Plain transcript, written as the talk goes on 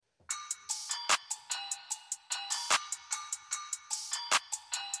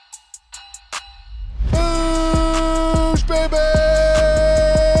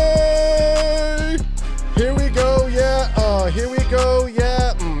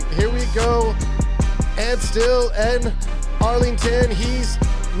still in Arlington. He's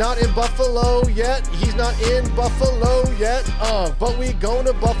not in Buffalo yet. He's not in Buffalo yet. But we going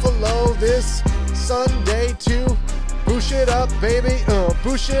to Buffalo this Sunday to boosh it up, baby.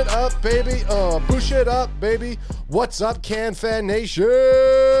 Boosh it up, baby. Boosh it up, baby. What's up, CanFan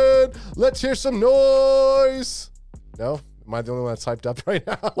Nation? Let's hear some noise. No? Am I the only one that's hyped up right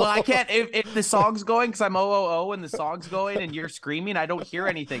now? Well, I can't. If the song's going, because I'm OOO and the song's going and you're screaming, I don't hear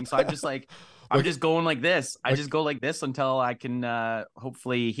anything. So I'm just like, I'm just going like this. I just go like this until I can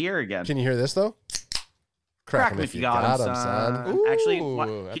hopefully hear again. Can you hear this, though? Crack 'em if you got 'em, son. Ooh, actually,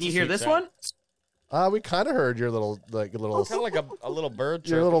 can you hear this one? We kind of heard your little, like, a little... kind of like a little bird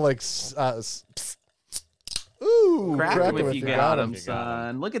chirp. Your little, like... Ooh, Crack 'em if you got 'em,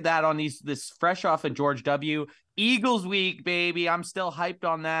 son. Look at that on this fresh off of George W. Eagles week, baby. I'm still hyped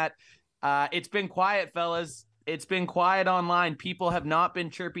on that. It's been quiet, fellas. It's been quiet online. People have not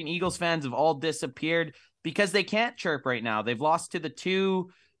been chirping. Eagles fans have all disappeared because they can't chirp right now. They've lost to the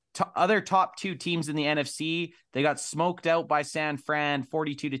other top two teams in the NFC. They got smoked out by San Fran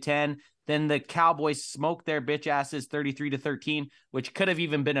 42-10. Then the Cowboys smoked their bitch asses 33-13, which could have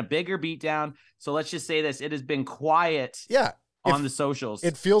even been a bigger beatdown. So let's just say this. It has been quiet on the socials.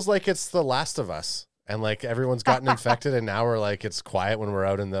 It feels like it's The Last of Us. And like everyone's gotten infected and now we're like, it's quiet when we're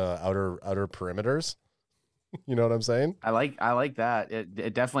out in the outer perimeters. You know what I'm saying? I like that.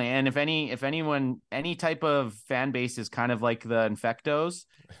 It definitely. And if anyone, any type of fan base is kind of like the Infectos,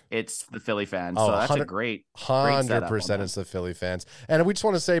 it's the Philly fans. So that's a great 100%. It's the Philly fans. And we just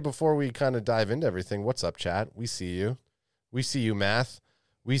want to say before we kind of dive into everything, what's up, chat? We see you. We see you, Math.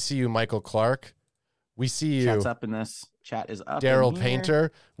 We see you, Michael Clark. We see you. Chat's up in this. Chat is up. Daryl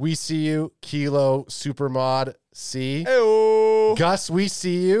Painter. We see you. Kilo Supermod C. Hey-o. Gus, we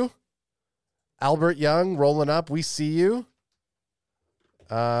see you. Albert Young rolling up. We see you.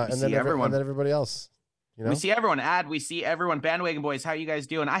 And then everybody else. You know? We see everyone. We see everyone. Bandwagon boys, how you guys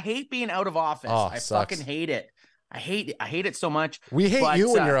doing? I hate being out of office. I fucking hate it. I hate it so much. We hate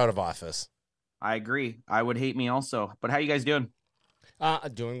you when you're out of office. I agree. I would hate me also. But how you guys doing?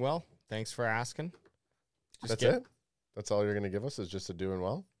 Doing well. Thanks for asking. That's it? That's all you're going to give us is just a doing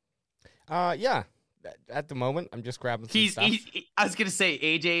well? Yeah. At the moment, I'm just grabbing some stuff. I was going to say,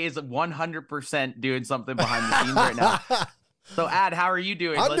 AJ is 100% doing something behind the scenes right now. So, Ad, how are you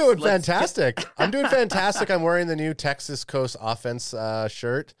doing? I'm doing fantastic. I'm doing fantastic. I'm wearing the new Texas Coast Offense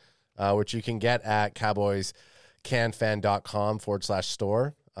shirt, which you can get at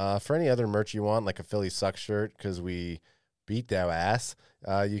cowboyscanfan.com/store. For any other merch you want, like a Philly Sucks shirt, because we beat their ass,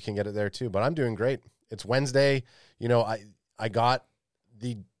 you can get it there too. But I'm doing great. It's Wednesday. You know, I got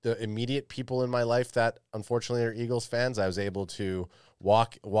the immediate people in my life that unfortunately are Eagles fans. I was able to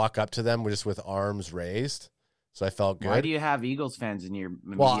walk up to them just with arms raised. So I felt good. Why do you have Eagles fans in your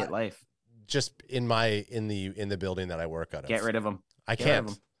immediate life? Just in the building that I work out of. Get rid of them. I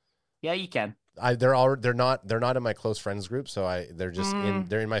can't. Yeah, you can. They're not in my close friends group, so they're just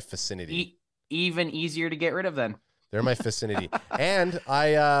they're in my vicinity. Even easier to get rid of then. They're in my vicinity. And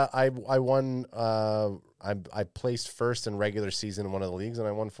I won I placed first in regular season in one of the leagues and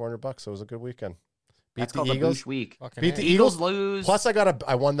I won $400, so it was a good weekend. That's called the Eagles week. Beat the Eagles, lose. Plus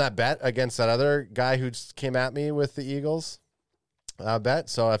I won that bet against that other guy who just came at me with the Eagles bet.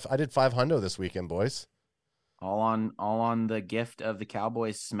 So I did $500 this weekend, boys. All on the gift of the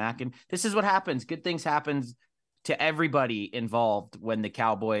Cowboys smacking. This is what happens. Good things happens to everybody involved when the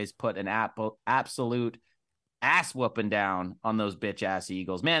Cowboys put an absolute ass whooping down on those bitch ass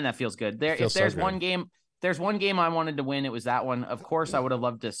Eagles. Man, that feels good. If there's one game I wanted to win, it was that one. Of course, I would have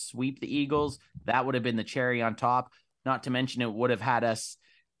loved to sweep the Eagles. That would have been the cherry on top. Not to mention it would have had us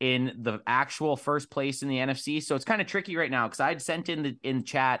in the actual first place in the NFC. So it's kind of tricky right now because I'd sent in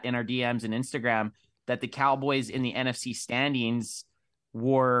chat in our DMs and Instagram that the Cowboys in the NFC standings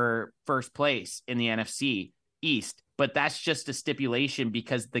were first place in the NFC East. But that's just a stipulation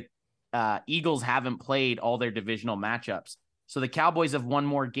because the Eagles haven't played all their divisional matchups. So the Cowboys have won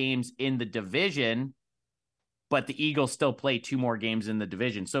more games in the division, but the Eagles still play 2 more games in the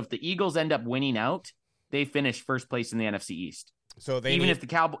division. So if the Eagles end up winning out, they finish first place in the NFC East. So even if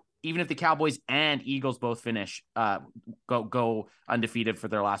the Cowboys and Eagles both finish go undefeated for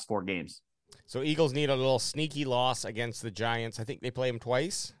their last 4 games. So Eagles need a little sneaky loss against the Giants. I think they play them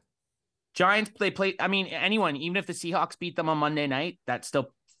twice. Giants, anyone, even if the Seahawks beat them on Monday night, that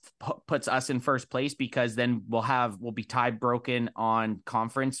still puts us in first place because then we'll be tied broken on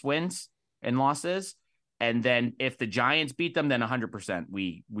conference wins and losses. And then if the Giants beat them, then 100%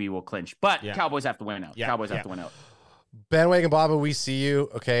 we will clinch. But Cowboys have to win out. Cowboys have to win out. Bandwagon Baba, we see you.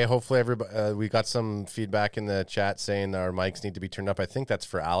 Okay, hopefully everybody. We got some feedback in the chat saying our mics need to be turned up. I think that's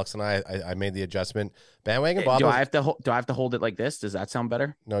for Alex and I made the adjustment. Bandwagon Baba. Do I have to hold it like this? Does that sound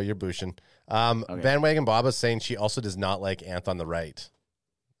better? No, you're booshin'. Okay. Bandwagon Baba's saying she also does not like Anth on the right.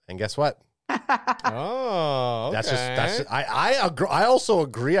 And guess what? Oh, okay. That's just I also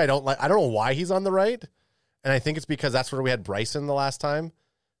agree. I don't know why he's on the right. And I think it's because that's where we had Bryson the last time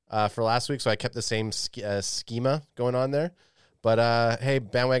for last week. So I kept the same schema going on there. But hey,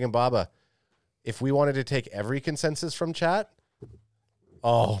 Bandwagon Baba, if we wanted to take every consensus from chat,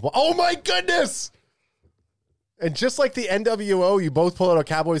 oh my goodness. And just like the NWO, you both pull out a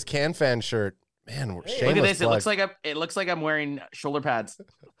Cowboys can fan shirt. Man, look at this. Plug. It looks like I'm wearing shoulder pads.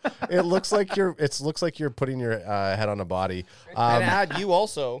 It looks like you're putting your head on a body. And you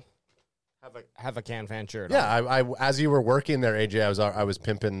also have a can fan shirt. Yeah, I as you were working there, AJ, I was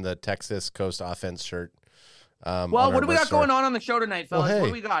pimping the Texas Coast Offense shirt. Well, what do we got going on the show tonight, fellas? Well, hey. What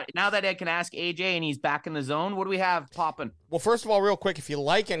do we got? Now that I can ask AJ and he's back in the zone, what do we have popping? Well, first of all, real quick, if you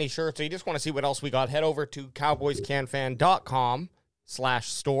like any shirts or you just want to see what else we got, head over to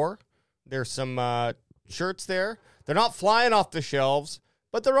cowboyscanfan.com/store. There's some shirts there. They're not flying off the shelves,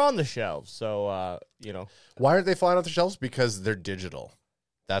 but they're on the shelves. So, Why aren't they flying off the shelves? Because they're digital.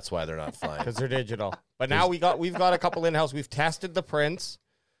 That's why they're not flying. Because they're digital. But now we've got a couple in-house. We've tested the prints.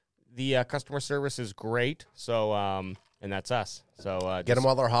 The customer service is great. So, and that's us. So get them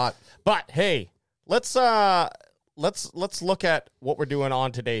while they're hot. But hey, let's look at what we're doing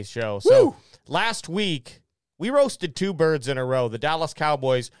on today's show. So last week we roasted two birds in a row. The Dallas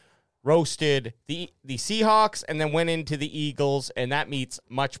Cowboys roasted the Seahawks and then went into the Eagles, and that meat's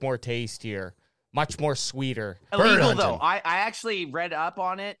much more tastier, much more sweeter. Illegal, though. I actually read up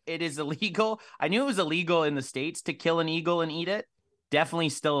on it. It is illegal. I knew it was illegal in the States to kill an eagle and eat it. Definitely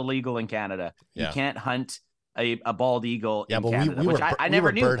still illegal in Canada. Yeah. You can't hunt a bald eagle in Canada, I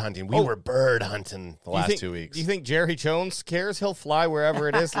never knew. Bird hunting. We were bird hunting the last 2 weeks. Do you think Jerry Jones cares? He'll fly wherever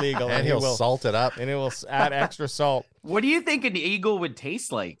it is legal. And he'll salt it up. And it will add extra salt. What do you think an eagle would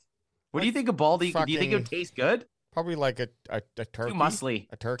taste like? What do you think a bald eagle? Do you think it would taste good? Probably like a turkey. Too muscly.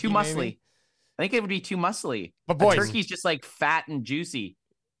 A turkey. Too muscly. Maybe? I think it would be too muscly. But boys, a turkey's just like fat and juicy.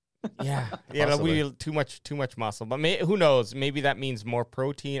 Yeah, it'll be too much muscle. But who knows? Maybe that means more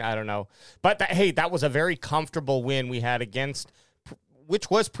protein. I don't know. But that was a very comfortable win we had against,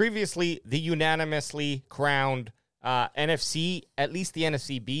 which was previously the unanimously crowned NFC, at least the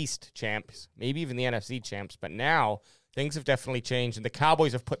NFC Beast champs, maybe even the NFC champs. But now things have definitely changed, and the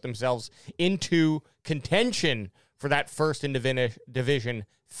Cowboys have put themselves into contention for that first in division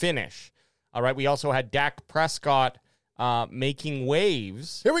finish. All right, we also had Dak Prescott making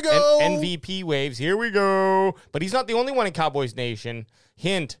waves. Here we go. MVP waves. Here we go. But he's not the only one in Cowboys Nation.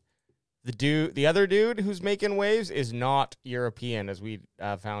 Hint, the other dude who's making waves is not European, as we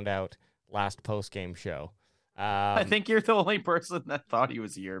found out last post-game show. I think you're the only person that thought he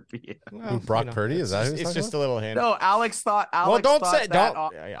was European. Well, Brock Purdy? Is that who it's just a little hint. No, Alex thought. Well, don't say. Don't.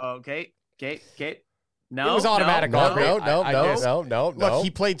 Okay. No, it was automatic. No. Look,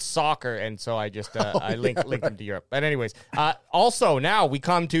 he played soccer, and so I just I linked him to Europe. But anyways, also now we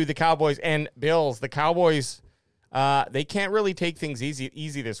come to the Cowboys and Bills. The Cowboys, they can't really take things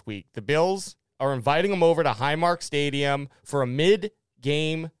easy this week. The Bills are inviting them over to Highmark Stadium for a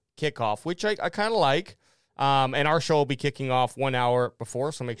mid-game kickoff, which I kind of like. And our show will be kicking off 1 hour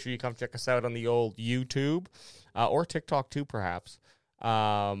before, so make sure you come check us out on the old YouTube or TikTok too, perhaps.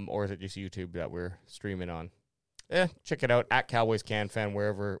 Or is it just YouTube that we're streaming on? Check it out at Cowboys Can Fan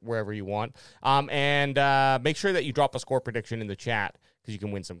wherever you want. And make sure that you drop a score prediction in the chat because you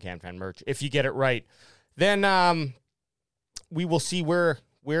can win some Can Fan merch if you get it right. Then we will see where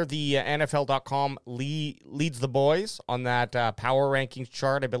the NFL.com leads the boys on that power rankings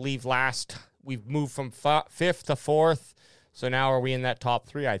chart. I believe we've moved from 5th to 4th. So now are we in that top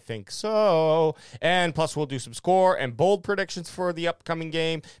 3? I think so. And plus we'll do some score and bold predictions for the upcoming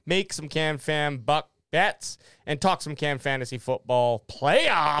game, make some Can Fan buck bets, and talk some Can Fantasy Football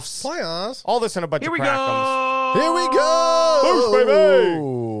playoffs. All this in a bunch of crackums. Here we go. Boost, baby.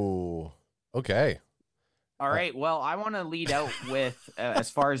 Okay. All right. Well, I want to lead out with as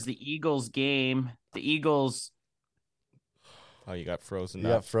far as the Eagles game. The Eagles. Oh, you got frozen. You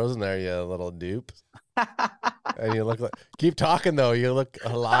got frozen there, you little dupe. And you look like. Keep talking though. You look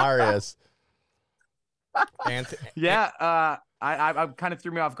hilarious. Yeah. I kind of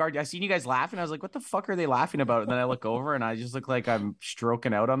threw me off guard. I seen you guys laughing. I was like, "What the fuck are they laughing about?" And then I look over, and I just look like I'm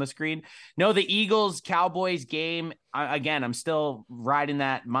stroking out on the screen. No, the Eagles Cowboys game. Again, I'm still riding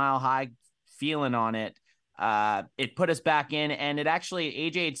that mile high feeling on it. It put us back in, and it actually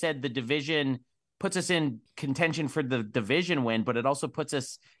AJ had said the division puts us in contention for the division win, but it also puts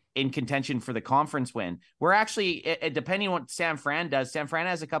us in contention for the conference win. We're actually, depending on what San Fran does, San Fran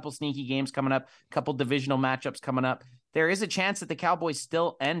has a couple sneaky games coming up, a couple divisional matchups coming up. There is a chance that the Cowboys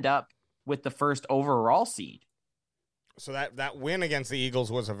still end up with the first overall seed. So that win against the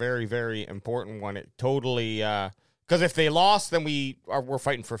Eagles was a very, very important one. It totally, because if they lost, then we're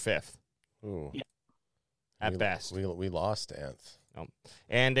fighting for fifth. Ooh. Yeah. At best. We lost, Anth.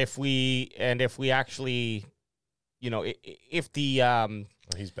 And if we actually, if the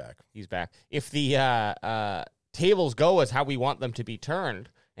he's back. If the tables go as how we want them to be turned,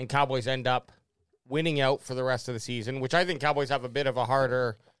 and Cowboys end up winning out for the rest of the season, which I think Cowboys have a bit of a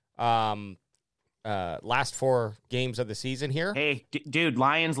harder last 4 games of the season here. Hey, dude,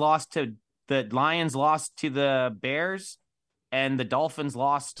 Lions lost to the Bears, and the Dolphins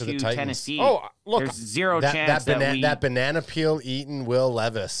lost to Tennessee. Oh, look, there's zero chance that banana peel eating Will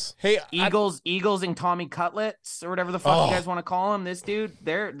Levis. Hey, Eagles and Tommy Cutlets or whatever the fuck you guys want to call him. This dude,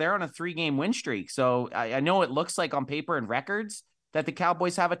 they're on a 3-game win streak. So I know it looks like on paper and records that the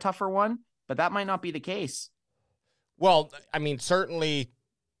Cowboys have a tougher one, but that might not be the case. Well, I mean, certainly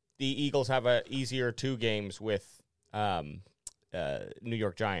the Eagles have a easier 2 games with New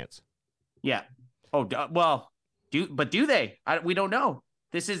York Giants. Yeah. Oh, well. Do they? We don't know.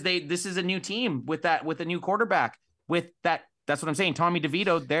 This is a new team with a new quarterback. That's what I'm saying. Tommy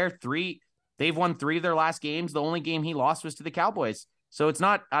DeVito, they've won 3 of their last games. The only game he lost was to the Cowboys. So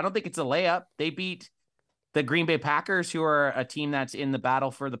I don't think it's a layup. They beat the Green Bay Packers, who are a team that's in the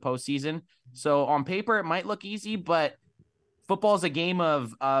battle for the postseason. So on paper, it might look easy, but football is a game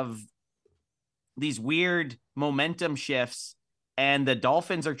of these weird momentum shifts, and the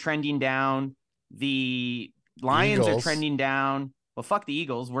Dolphins are trending down. The Lions are trending down. Well, fuck the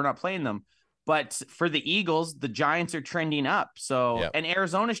Eagles. We're not playing them. But for the Eagles, the Giants are trending up. So, and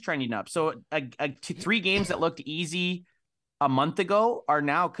Arizona's trending up. So 3 games that looked easy a month ago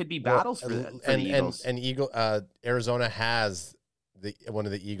could be battles for the Eagles. And Arizona has one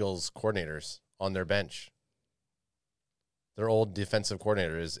of the Eagles coordinators on their bench. Their old defensive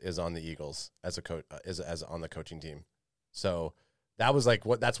coordinator is on the Eagles as a coach, as on the coaching team. So that was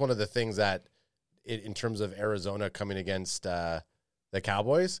that's one of the things that, in terms of Arizona coming against the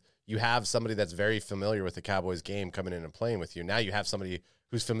Cowboys, you have somebody that's very familiar with the Cowboys game coming in and playing with you. Now you have somebody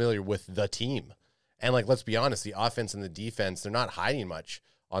who's familiar with the team. And let's be honest, the offense and the defense, they're not hiding much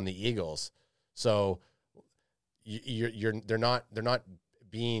on the Eagles. So they're not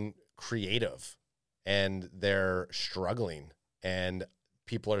being creative, and they're struggling, and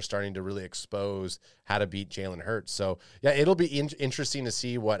people are starting to really expose how to beat Jalen Hurts. So, yeah, it'll be interesting to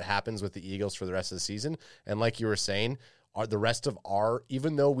see what happens with the Eagles for the rest of the season. And like you were saying,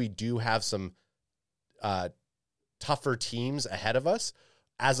 even though we do have some tougher teams ahead of us,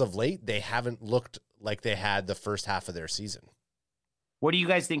 as of late, they haven't looked like they had the first half of their season. What do you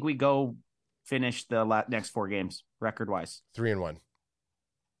guys think we go finish the next 4 games record-wise? 3-1.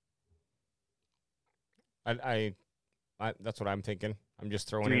 I that's what I'm thinking. I'm just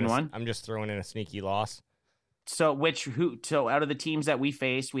throwing 3-1. I'm just throwing in a sneaky loss. So out of the teams that we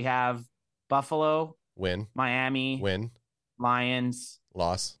faced, we have Buffalo, win, Miami, win, Lions,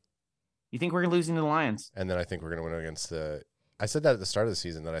 loss. You think we're losing to the Lions? And then I think we're going to win against I said that at the start of the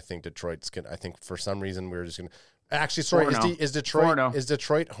season, that I think Detroit's going to, I think for some reason we're just going to, actually, sorry, is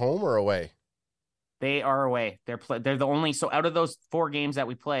Detroit home or away? They are away. They're the only, so out of those 4 games that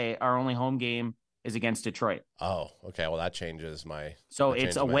we play, our only home game is against Detroit. Oh, okay. Well, that changes my. So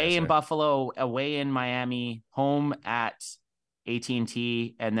it's away in Buffalo, away in Miami, home at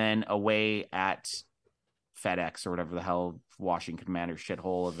AT&T, and then away at FedEx or whatever the hell Washington Commanders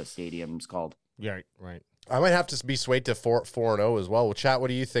shithole of a stadium's called. Yeah, right. I might have to be swayed to 4-0 as well. Well, chat, what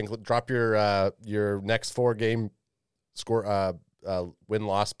do you think? Drop your next 4 game score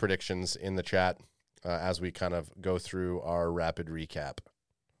win-loss predictions in the chat as we kind of go through our rapid recap.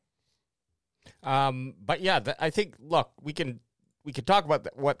 But yeah, I think, look, we can talk about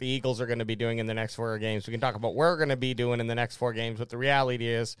what the Eagles are going to be doing in the next 4 games. We can talk about what we're going to be doing in the next 4 games. But the reality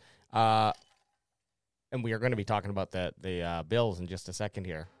is, and we are going to be talking about the Bills in just a second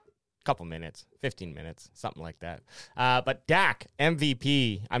here. Couple minutes, 15 minutes, something like that. But Dak,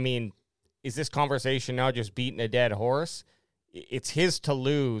 MVP, I mean, is this conversation now just beating a dead horse? It's his to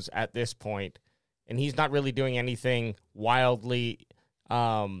lose at this point, and he's not really doing anything wildly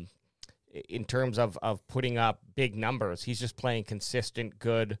in terms of putting up big numbers. He's just playing consistent,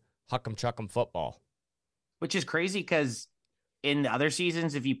 good, huck'em-chuck'em football. Which is crazy because in the other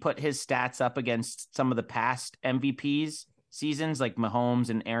seasons, if you put his stats up against some of the past MVPs, seasons like Mahomes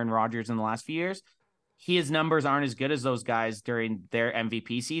and Aaron Rodgers in the last few years, his numbers aren't as good as those guys during their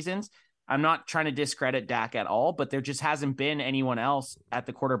MVP seasons. I'm not trying to discredit Dak at all, but there just hasn't been anyone else at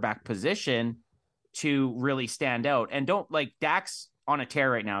the quarterback position to really stand out. And Dak's on a tear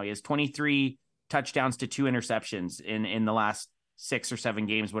right now. He has 23 touchdowns to 2 interceptions in the last 6 or 7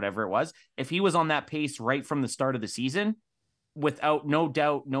 games, whatever it was. If he was on that pace right from the start of the season, without no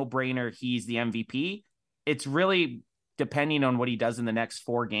doubt, no brainer, he's the MVP. It's really depending on what he does in the next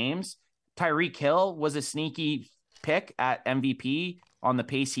 4 games. Tyreek Hill was a sneaky pick at MVP on the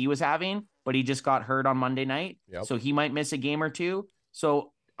pace he was having, but he just got hurt on Monday night. Yep. So he might miss a game or two.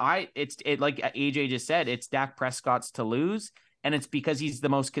 So like AJ just said, it's Dak Prescott's to lose. And it's because he's the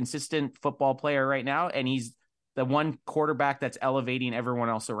most consistent football player right now. And he's the one quarterback that's elevating everyone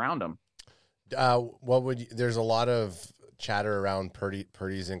else around him. There's a lot of chatter around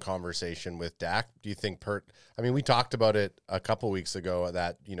Purdy's in conversation with Dak. Do you think we talked about it a couple weeks ago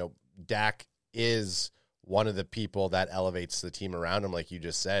that, Dak is one of the people that elevates the team around him, like you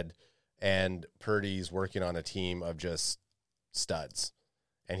just said, and Purdy's working on a team of just studs,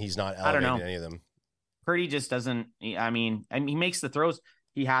 and he's not elevating any of them. Purdy just doesn't. I mean, he makes the throws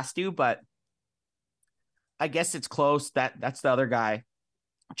he has to, but I guess it's close. That's the other guy.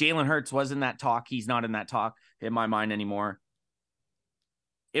 Jalen Hurts was in that talk. He's not in that talk in my mind anymore.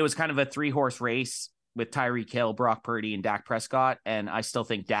 It was kind of a 3-horse race with Tyreek Hill, Brock Purdy, and Dak Prescott, and I still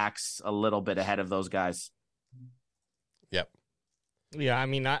think Dak's a little bit ahead of those guys. Yep. Yeah, I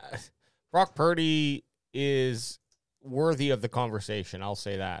mean, Brock Purdy is worthy of the conversation. I'll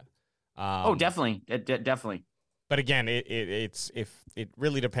say that. Definitely, definitely. But again, it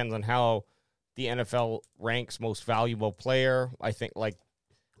really depends on how the NFL ranks most valuable player. I think,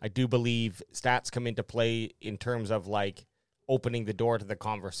 I do believe stats come into play in terms of opening the door to the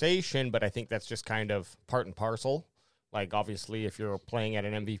conversation, but I think that's just kind of part and parcel. Obviously, if you're playing at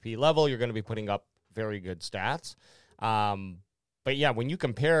an MVP level, you're going to be putting up very good stats. But yeah, when you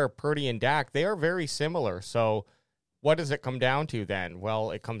compare Purdy and Dak, they are very similar. So what does it come down to then?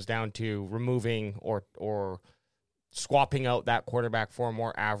 Well, it comes down to removing or swapping out that quarterback for a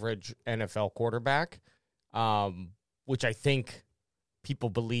more average NFL quarterback, which I think people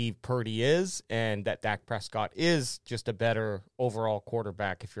believe Purdy is, and that Dak Prescott is just a better overall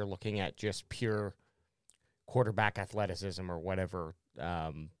quarterback if you're looking at just pure quarterback athleticism or whatever,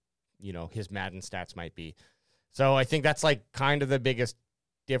 his Madden stats might be. So I think that's kind of the biggest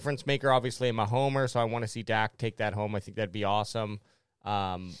difference maker. Obviously, I'm a homer, so I want to see Dak take that home. I think that'd be awesome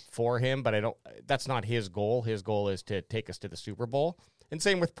for him, but that's not his goal. His goal is to take us to the Super Bowl. And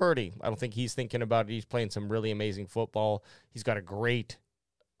same with Purdy. I don't think he's thinking about it. He's playing some really amazing football. He's got a great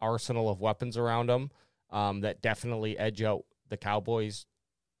arsenal of weapons around him that definitely edge out the Cowboys'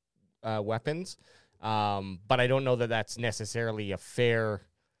 weapons. But I don't know that that's necessarily a fair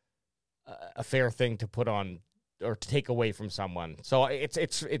thing to put on or to take away from someone. So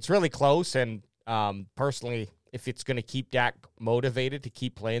it's really close. And personally, if it's going to keep Dak motivated to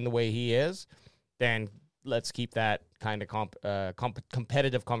keep playing the way he is, then let's keep that kind of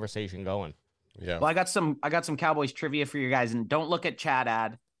competitive conversation going. Yeah. Well, I got some Cowboys trivia for you guys, and don't look at chat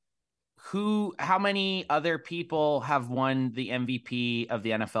ad. How many other people have won the MVP of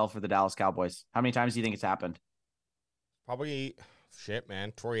the NFL for the Dallas Cowboys? How many times do you think it's happened? Probably shit,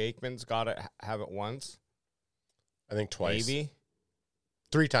 man. Troy Aikman's got to have it once. I think twice. Maybe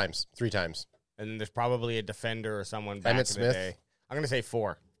 3 times. And then there's probably a defender or someone back Emmitt in Smith. the day. I'm going to say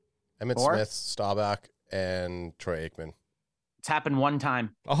 4. Emmitt 4? Smith, Staubach, and Troy Aikman. It's happened one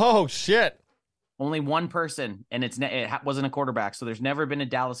time. Oh, shit. Only one person, and it wasn't a quarterback. So there's never been a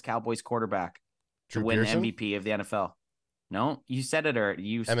Dallas Cowboys quarterback to win Pearson? the MVP of the NFL. No, you said it, or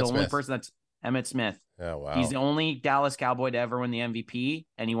the Emmitt only Smith. person that's Emmitt Smith. Oh, wow. He's the only Dallas Cowboy to ever win the MVP,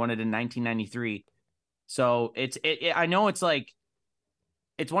 and he won it in 1993. So I know it's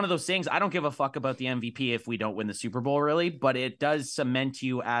one of those things. I don't give a fuck about the MVP if we don't win the Super Bowl, really, but it does cement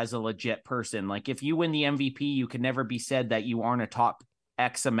you as a legit person. If you win the MVP, you can never be said that you aren't a top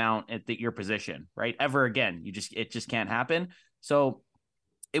X amount at your position, right? Ever again. It just can't happen. So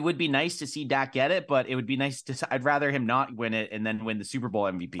it would be nice to see Dak get it, but it would be nice I'd rather him not win it and then win the Super Bowl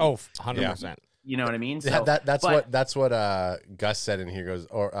MVP. Oh, 100%. Yeah. You know what I mean? So, that's what Gus said in here. Goes,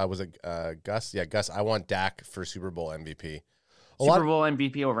 or was it Gus? Yeah, Gus. I want Dak for Super Bowl MVP. Super Bowl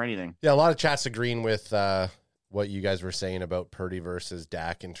MVP over anything. Yeah, a lot of chats agreeing with what you guys were saying about Purdy versus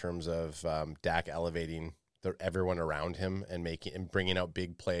Dak in terms of Dak elevating everyone around him and bringing out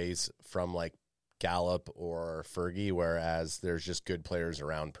big plays from Gallup or Fergie, whereas there's just good players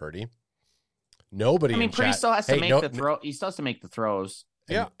around Purdy. Nobody. I mean, Purdy still has to make the throw. He still has to make the throws.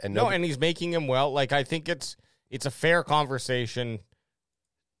 And he's making him well. I think it's a fair conversation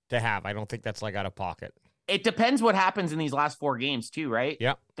to have. I don't think that's out of pocket. It depends what happens in these last 4 games too, right?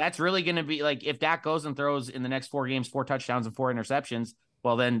 Yeah. That's really going to be like if Dak goes and throws in the next 4 games 4 touchdowns and 4 interceptions.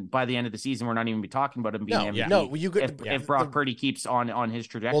 Well, then by the end of the season, we're not even be talking about him being MVP. No, you could, if Brock Purdy keeps on his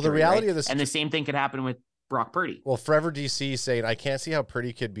trajectory. Well, the reality of this, and the same thing could happen with Brock Purdy. Well, Forever DC saying, I can't see how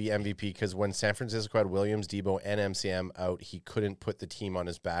Purdy could be MVP because when San Francisco had Williams, Debo, and MCM out, he couldn't put the team on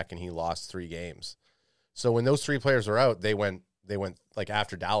his back, and he lost 3 games. So when those 3 players were out, they went like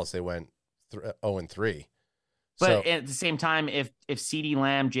after Dallas, they went 0-3. But at the same time, if CeeDee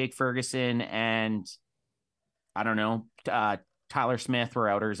Lamb, Jake Ferguson, and I don't know, Tyler Smith were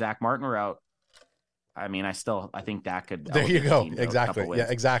out or Zach Martin were out, I mean, I think Dak could. There you go. Exactly. Yeah,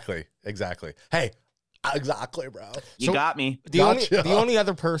 exactly. Hey, exactly, bro. You got me. The only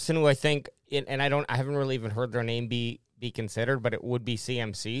other person who I think, and I haven't really even heard their name be considered, but it would be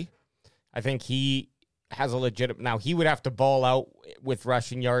CMC. I think he has a legitimate. Now he would have to ball out with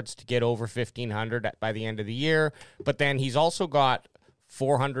rushing yards to get over 1,500 by the end of the year, but then he's also got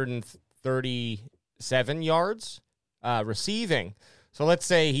 437 yards receiving. So let's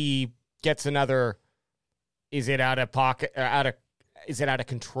say he gets another. Is it out of pocket? Is it out of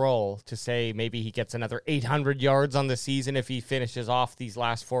control to say maybe he gets another 800 yards on the season if he finishes off these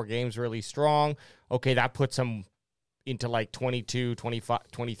last 4 games really strong? Okay, that puts him into like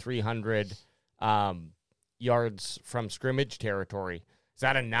 2,300 yards from scrimmage territory. Is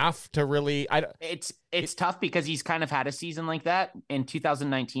that enough to really? It's tough because he's kind of had a season like that in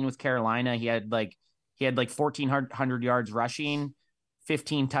 2019 with Carolina. He had like 1,400 yards rushing,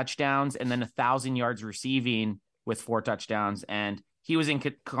 15 touchdowns, and then 1,000 yards receiving with 4 touchdowns. And he was in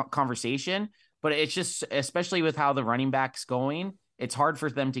conversation, but it's just, especially with how the running back's going, it's hard for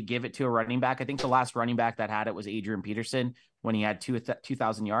them to give it to a running back. I think the last running back that had it was Adrian Peterson when he had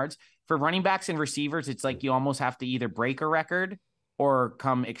 2,000 yards. For running backs and receivers, it's like you almost have to either break a record or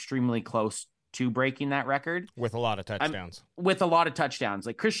come extremely close to breaking that record. With a lot of touchdowns.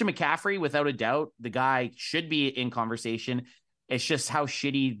 Like Christian McCaffrey, without a doubt, the guy should be in conversation. It's just how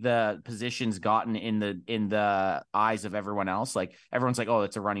shitty the position's gotten in the eyes of everyone else. Like everyone's like, oh,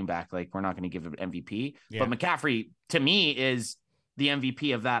 it's a running back. Like we're not going to give it MVP. Yeah. But McCaffrey, to me, is the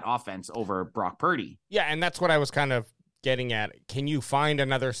MVP of that offense over Brock Purdy. Yeah, and that's what I was kind of getting at. Can you find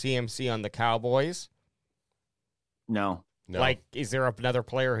another CMC on the Cowboys? No. Like, is there another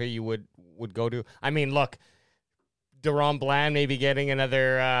player who you would go to? I mean, look, Deron Bland maybe getting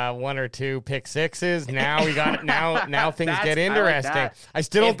another 1 or 2 pick sixes. Now we got now things get interesting. Like I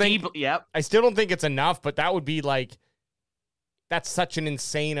still don't think it's enough, but that would be like that's such an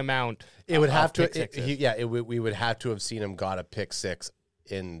insane amount. It would have to we would have to have seen him got a pick 6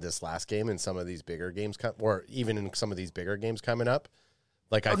 in this last game in some of these bigger games or even in some of these bigger games coming up.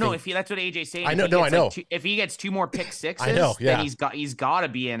 Like that's what AJ's saying. I know. If he gets 2 more pick sixes, then he's got to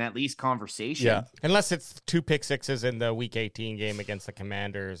be in at least conversation. Yeah, unless it's 2 pick sixes in the Week 18 game against the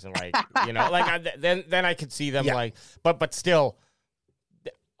Commanders, and then I could see them but still.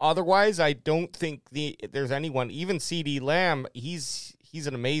 Otherwise, I don't think there's anyone. Even CeeDee Lamb, he's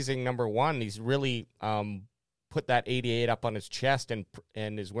an amazing number 1. He's really put that 88 up on his chest and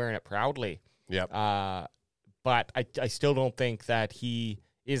is wearing it proudly. Yeah. But I still don't think that he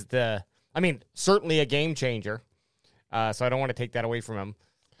is certainly a game changer. So I don't want to take that away from him.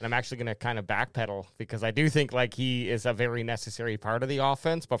 And I'm actually going to kind of backpedal because I do think like he is a very necessary part of the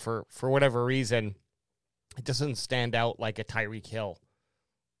offense. But for whatever reason, it doesn't stand out like a Tyreek Hill.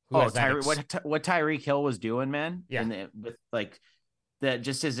 What Tyreek Hill was doing, man. Yeah. With like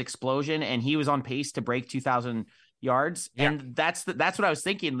just his explosion, and he was on pace to break 2,000 yards. Yeah. And that's what I was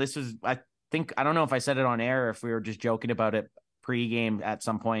thinking. This was, I don't know if I said it on air, or if we were just joking about it pre-game at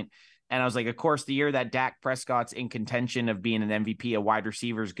some point. And I was like, of course, the year that Dak Prescott's in contention of being an MVP, a wide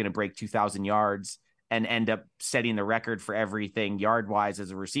receiver is going to break 2,000 yards and end up setting the record for everything yard-wise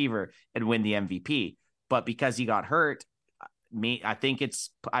as a receiver and win the MVP. But because he got hurt, I think it's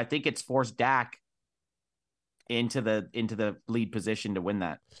forced Dak into the lead position to win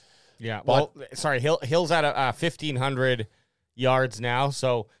that. Yeah. Well, sorry, Hill's at 1,500 yards now,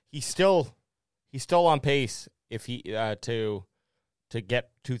 so he's still on pace if he to get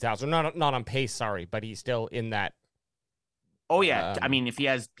 2,000. Not on pace, sorry, but he's still in that. Oh yeah, I mean, if he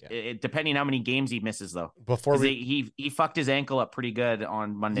has, depending how many games he misses though. He fucked his ankle up pretty good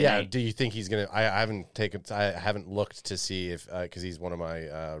on Monday night. Do you think he's gonna? I haven't looked to see if because he's one of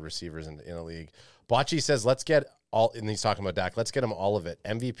my receivers in a league. Bocce says, let's get all, and he's talking about Dak. Let's get him all of it.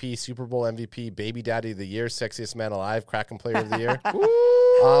 MVP, Super Bowl MVP, Baby Daddy of the Year, Sexiest Man Alive, Kraken Player of the Year.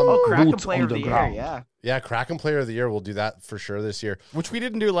 Kraken Player of the Year, yeah. Yeah, Kraken Player of the Year. We'll do that for sure this year. Which we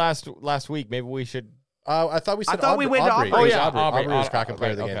didn't do last week. Maybe we should I thought we said I thought we went to Aubrey. Aubrey. It was Aubrey was Aubrey. cracking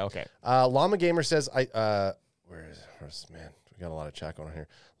player of the Okay, game. okay. Llama Gamer says, where's man? We got a lot of chat going on here.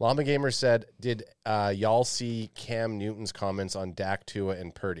 Llama Gamer said, did y'all see Cam Newton's comments on Dak, Tua,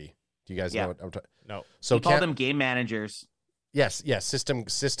 and Purdy? Do you guys know what I'm talking? No. So He called them game managers. Yes, system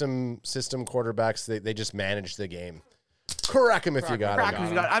quarterbacks. They just manage the game. Crack him if you got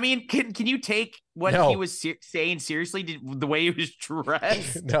him. I mean, can you take what he was saying seriously? The way he was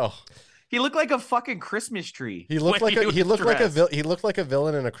dressed? No. He looked like a fucking Christmas tree. He looked like a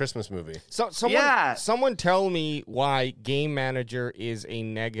villain in a Christmas movie. So someone tell me why game manager is a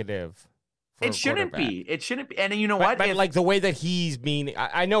negative. It shouldn't be. It shouldn't be. And you know what? But like the way that he's meaning,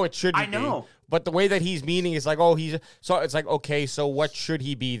 I know it shouldn't. I know. Be, but the way that he's meaning is like, so it's like, okay, so what should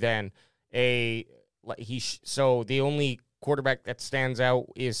he be then? So the only quarterback that stands out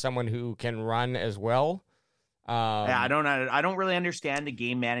is someone who can run as well. Yeah, I don't really understand the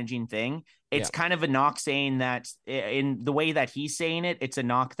game managing thing. It's kind of a knock saying that in the way that he's saying it, it's a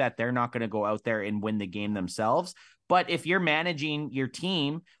knock that they're not going to go out there and win the game themselves. But if you're managing your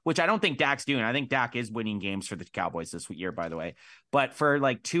team, which I don't think Dak's doing, I think Dak is winning games for the Cowboys this year, by the way. But for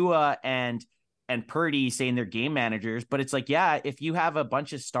like Tua and Purdy saying they're game managers, but it's like, yeah, if you have a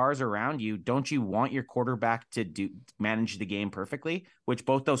bunch of stars around you, don't you want your quarterback to manage the game perfectly, which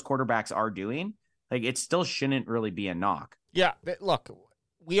both those quarterbacks are doing? Like, it still shouldn't really be a knock. Yeah, look,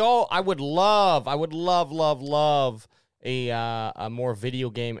 I would love a more video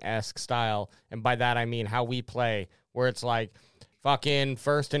game-esque style, and by that I mean how we play, where it's like fucking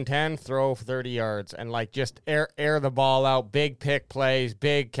 1st and 10, throw 30 yards, and like just air the ball out, big pick plays,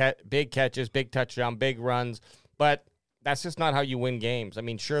 big catches, big touchdown, big runs, but that's just not how you win games. I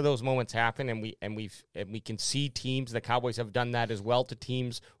mean, sure, those moments happen, and we can see teams. The Cowboys have done that as well to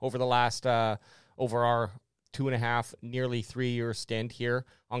teams over the last over our 2.5, nearly 3-year stint here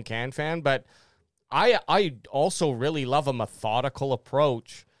on CanFan. But I also really love a methodical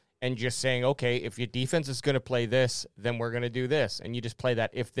approach and just saying, okay, if your defense is going to play this, then we're going to do this. And you just play that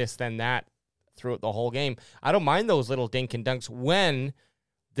if this, then that throughout the whole game. I don't mind those little dink and dunks when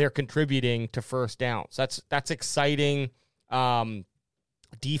they're contributing to first downs. That's exciting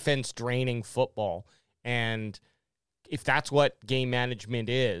defense draining football. And if that's what game management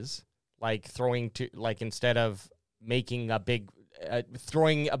is, like throwing to, like, instead of making a big,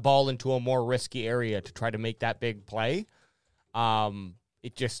 throwing a ball into a more risky area to try to make that big play,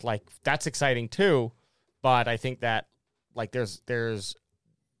 it just, like, that's exciting too. But I think that, like, there's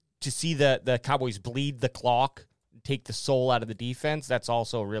to see the Cowboys bleed the clock, take the soul out of the defense, that's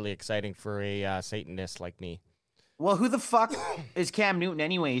also really exciting for a Satanist like me. Well, who the fuck is Cam Newton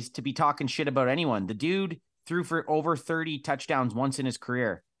anyways to be talking shit about anyone? The dude threw for over 30 touchdowns once in his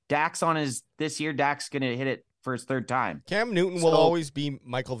career. Dak's this year, Dak's going to hit it for his 3rd time. Cam Newton will always be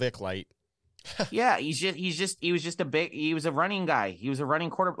Michael Vick light. Yeah, he was a running guy. He was a running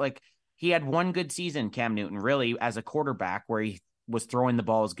quarterback. Like, he had one good season, Cam Newton, really, as a quarterback, where he was throwing the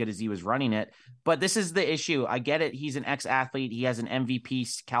ball as good as he was running it. But this is the issue. I get it. He's an ex-athlete. He has an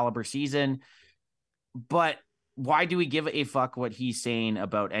MVP caliber season. But why do we give a fuck what he's saying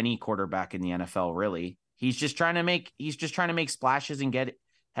about any quarterback in the NFL, really? He's just trying to make splashes and get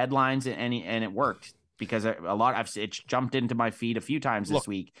headlines, and it worked, because it's jumped into my feed a few times this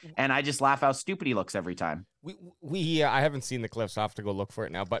week, and I just laugh how stupid he looks every time. We I haven't seen the clips, so I have to go look for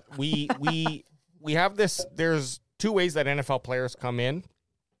it now, but we have this. There's 2 ways that NFL players come in.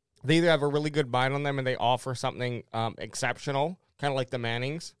 They either have a really good mind on them and they offer something exceptional, kind of like the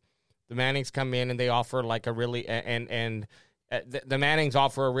Mannings. The Mannings come in and they offer like a really the Mannings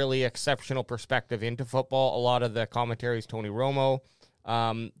offer a really exceptional perspective into football. A lot of the commentaries Tony Romo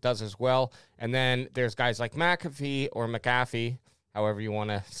does as well. And then there's guys like McAfee, however you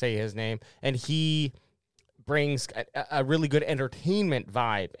want to say his name, and he brings a really good entertainment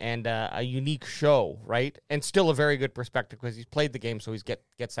vibe and a unique show, right? And still a very good perspective because he's played the game, so he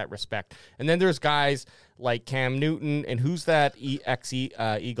gets that respect. And then there's guys like Cam Newton, and who's that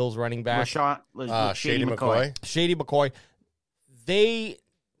Eagles running back? Shady McCoy. Shady McCoy. They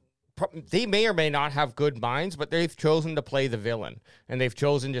may or may not have good minds, but they've chosen to play the villain. And they've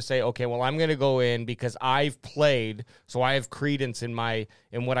chosen to say, okay, well, I'm going to go in because I've played, so I have credence in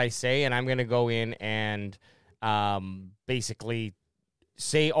what I say, and I'm going to go in and basically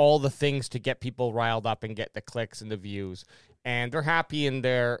say all the things to get people riled up and get the clicks and the views. And they're happy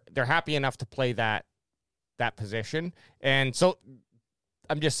they're happy enough to play that position. And so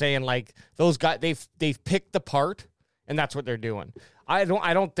I'm just saying, like, those guys, they've picked the part, and that's what they're doing. I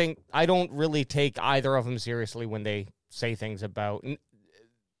don't really take either of them seriously when they say things about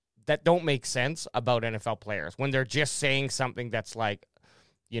that don't make sense about NFL players, when they're just saying something that's like,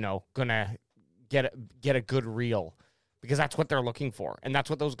 gonna get a good reel, because that's what they're looking for, and that's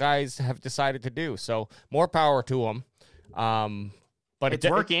what those guys have decided to do. So more power to them. But it's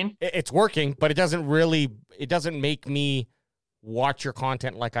working. It's working, but it doesn't make me watch your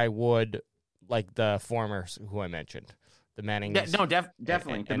content like I would like the formers who I mentioned, the Mannings.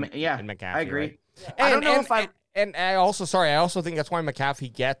 Definitely. And McAfee, I agree. Right? I don't know if I also think that's why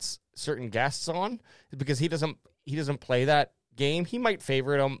McAfee gets certain guests on, because he doesn't play that game. He might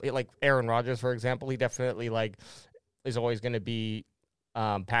favorite him, like Aaron Rodgers, for example. He definitely is always going to be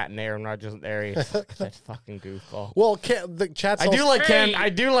patting Aaron Rodgers there. That fucking goofball. Well, the chat's I do like Ken. I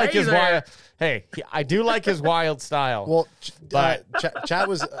do like his wild. Hey, I do like his wild style. Well, but chat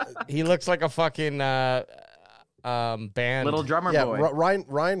was. He looks like a fucking band. Little drummer Yeah, boy.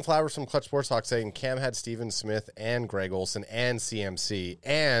 Ryan Flowers from Clutch Sports Talk saying Cam had Steven Smith and Greg Olsen and CMC,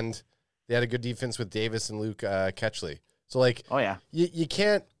 and they had a good defense with Davis and Luke Ketchley. So, like, oh yeah, you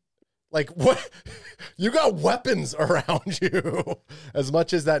can't, like, what? You got weapons around you as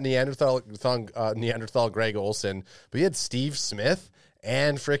much as that Neanderthal Greg Olsen, but you had Steve Smith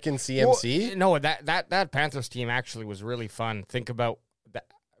and frickin' CMC. Well, no, that Panthers team actually was really fun. Think about that.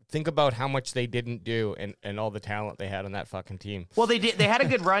 Think about how much they didn't do and all the talent they had on that fucking team. Well, they did. They had a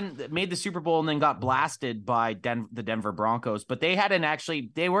good run, made the Super Bowl, and then got blasted by the Denver Broncos. But they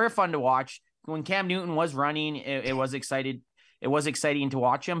they were fun to watch. When Cam Newton was running, it was exciting. It was exciting to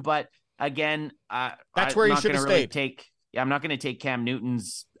watch him. But again, that's where he should have stayed. I'm not going to take Cam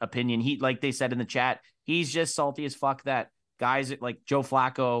Newton's opinion. He, like they said in the chat, he's just salty as fuck that guys like Joe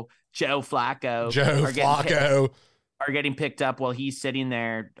Flacco are getting picked up while he's sitting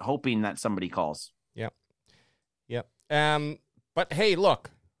there hoping that somebody calls. Yep. But hey, look,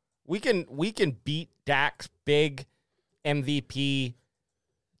 we can beat Dak's big MVP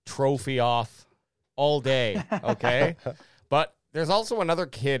trophy off all day, okay? But there's also another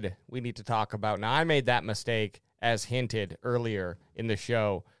kid we need to talk about. Now, I made that mistake, as hinted earlier in the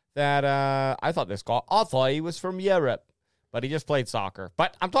show, that I thought he was from Europe, but he just played soccer.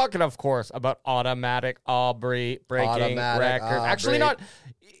 But I'm talking, of course, about Automatic Aubrey breaking records. Actually, not.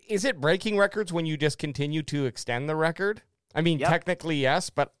 Is it breaking records when you just continue to extend the record? I mean, Technically, yes,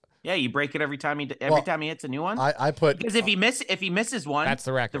 but yeah, you break it every time he hits a new one. I put, because if he misses one, that's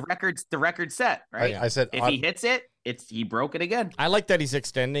the record. The record's set, right? I said if he hits it, he broke it again. I like that he's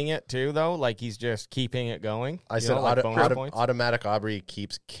extending it too, though. Like he's just keeping it going. I said Automatic Aubrey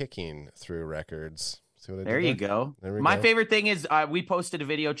keeps kicking through records. See what I there did you go. My favorite thing is we posted a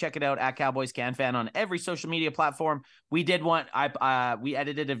video. Check it out at Cowboys Can Fan on every social media platform. We did one. We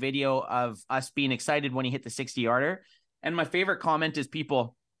edited a video of us being excited when he hit the 60-yarder, and my favorite comment is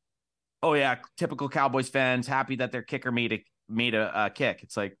people, "Oh yeah, typical Cowboys fans happy that their kicker made a kick."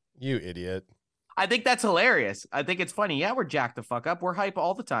 It's like, you idiot. I think that's hilarious. I think it's funny. Yeah, we're jacked the fuck up. We're hype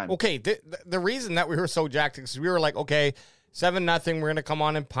all the time. Okay, the reason that we were so jacked is we were like, okay, 7-0, we're gonna come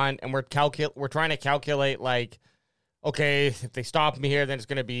on and punt, and we're trying to calculate, like, okay, if they stop me here, then it's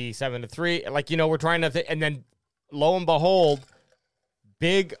gonna be 7-3. Like, we're trying to, and then lo and behold,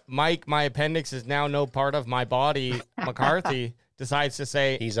 Big Mike, my appendix is now no part of my body. McCarthy decides to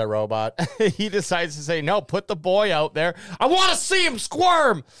say he's a robot. He decides to say, no, put the boy out there. I want to see him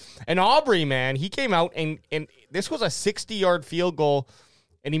squirm. And Aubrey, man, he came out and this was a 60-yard field goal,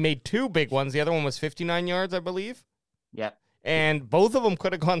 and he made two big ones. The other one was 59 yards, I believe. Yeah. And both of them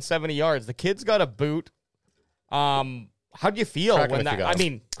could have gone 70 yards. The kid's got a boot. How do you feel when that? I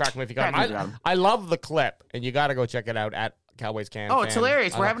mean, crack him if you got him. I love the clip, and you got to go check it out at Cowboys Can. Oh, it's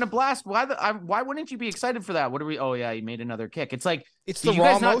hilarious. We're having a blast. Why wouldn't you be excited for that? What are we? Oh yeah, he made another kick. It's like, it's the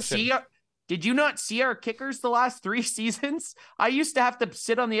raw motion. Did you not see our kickers the last 3 seasons? I used to have to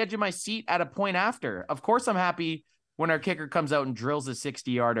sit on the edge of my seat at a point after. Of course, I'm happy when our kicker comes out and drills a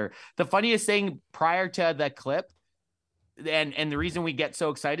 60-yarder. The funniest thing prior to that clip, and the reason we get so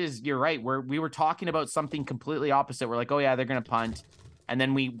excited is, you're right. We were talking about something completely opposite. We're like, oh yeah, they're gonna punt, and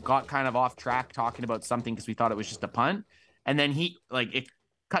then we got kind of off track talking about something because we thought it was just a punt. And then it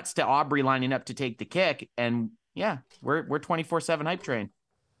cuts to Aubrey lining up to take the kick, and yeah, we're 24/7 hype train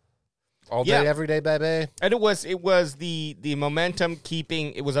all day, every day, baby. And it was the momentum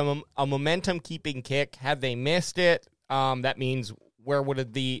keeping. It was a momentum keeping kick. Had they missed it, that means where would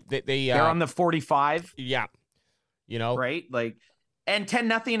it they're on the 45? Yeah, right, like, and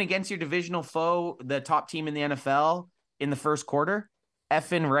 10-0 against your divisional foe, the top team in the NFL in the first quarter.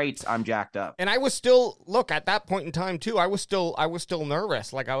 Effing right, I'm jacked up. And I was still, at that point in time too, I was still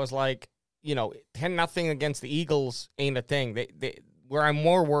nervous. Like, I was like, 10-0 against the Eagles ain't a thing. Where I'm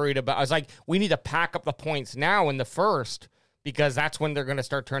more worried about, I was like, we need to pack up the points now in the first because that's when they're going to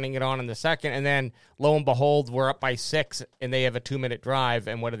start turning it on in the second. And then, lo and behold, we're up by 6, and they have a 2-minute drive,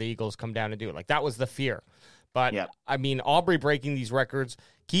 and what do the Eagles come down and do? Like, that was the fear. But, I mean, Aubrey breaking these records,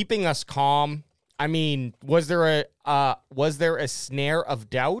 keeping us calm. I mean, was there a snare of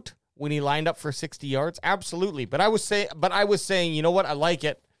doubt when he lined up for 60 yards? Absolutely. But I was saying, you know what? I like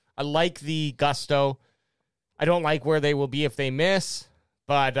it. I like the gusto. I don't like where they will be if they miss.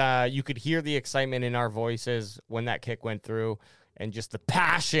 But you could hear the excitement in our voices when that kick went through, and just the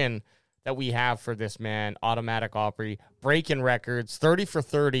passion that we have for this man, Automatic Aubrey, breaking records, 30 for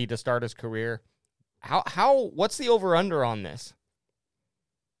 30 to start his career. What's the over-under on this?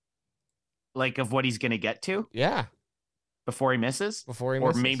 Like, of what he's going to get to? Yeah. Before he misses?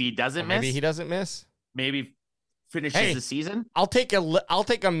 Or maybe he doesn't miss? Maybe he doesn't miss? Maybe finishes the season? I'll take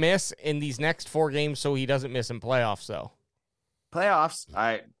a miss in these next 4 games so he doesn't miss in playoffs, though. Playoffs,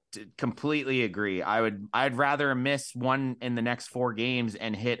 I completely agree. I'd rather miss one in the next 4 games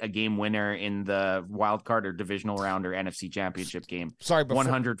and hit a game winner in the wild card or divisional round or NFC championship game. Sorry,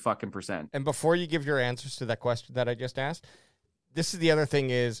 100%. And before you give your answers to that question that I just asked, this is the other thing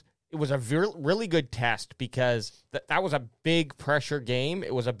is, it was a really good test because that was a big pressure game.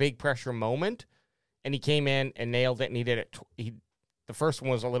 It was a big pressure moment, and he came in and nailed it, and he did it. The first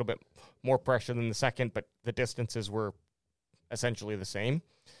one was a little bit more pressure than the second, but the distances were essentially the same.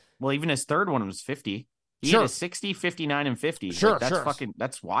 Well, even his third one was 50. He had a 60, 59, and 50. Sure,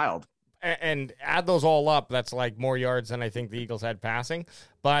 that's wild. And add those all up, that's like more yards than I think the Eagles had passing.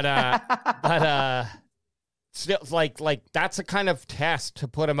 But still, like that's a kind of test to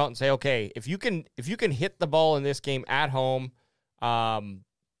put him out and say, okay, if you can hit the ball in this game at home,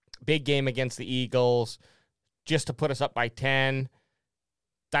 big game against the Eagles, just to put us up by 10.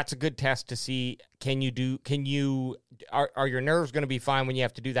 That's a good test to see. Are your nerves going to be fine when you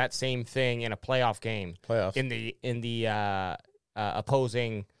have to do that same thing in a playoff game? Playoffs. In the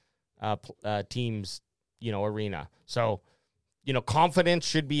opposing team's arena. So, confidence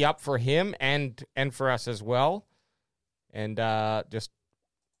should be up for him and for us as well. And just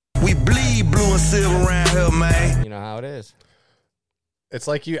we bleed blue and silver around here, man. You know how it is. It's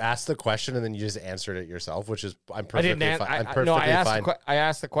like you asked the question and then you just answered it yourself, which is I'm perfectly fine. I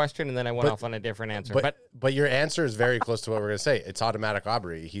asked the question and then I went off on a different answer. But your answer is very close to what we're going to say. It's Automatic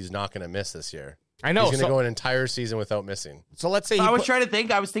Aubrey. He's not going to miss this year. I know. He's going to go an entire season without missing. So let's say I was trying to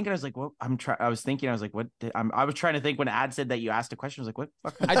think. I was thinking. I was like, "What?" I was trying to think when Ad said that you asked a question. I was like,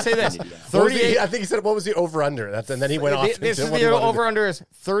 "What?" I'd say this: 38. I think he said, "What was the over under?" And then he went off. This is the over under is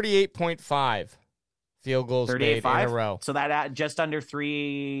 38.5 field goals made in a row. So that just under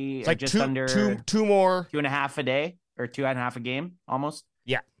 3. It's like just two, under two more, 2.5 a day or 2.5 a game, almost.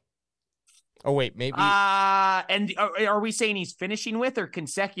 Yeah. Oh wait, maybe. And are we saying he's finishing with or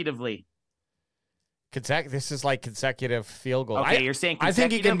consecutively? This is like consecutive field goals. Okay, you're saying I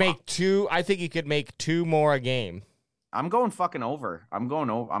think he could make 2. I think he could make 2 more a game. I'm going fucking over. I'm going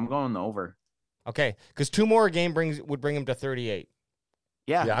over. Okay, because 2 more a game would bring him to 38.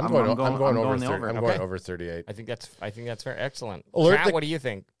 Yeah, I'm going over. I'm going over 38. I think that's fair. Excellent. Alert Chat, what do you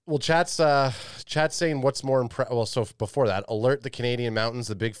think? Well, chat's saying what's more impressive. Well, so before that, alert the Canadian mountains.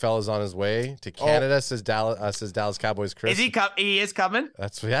 The big fella's on his way to Canada. Says Dallas Cowboys Chris. Is he? He is coming.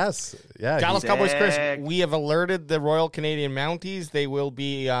 Yeah. Dallas Cowboys Chris. We have alerted the Royal Canadian Mounties. They will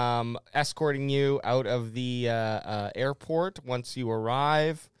be escorting you out of the airport once you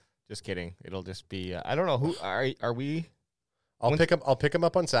arrive. Just kidding. It'll just be. I don't know who are we. I'll pick him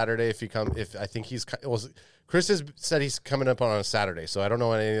up on Saturday if he come. If I think he's Chris has said he's coming up on a Saturday, so I don't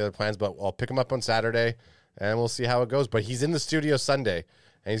know any other plans. But I'll pick him up on Saturday, and we'll see how it goes. But he's in the studio Sunday,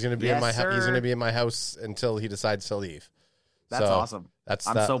 and he's going to be he's going to be in my house until he decides to leave. That's awesome.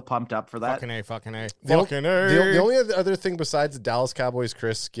 I'm so pumped up for that. Fucking A. The only other thing besides the Dallas Cowboys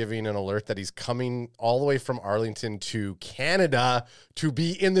Chris giving an alert that he's coming all the way from Arlington to Canada to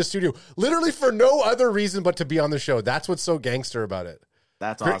be in the studio, literally for no other reason but to be on the show. That's what's so gangster about it.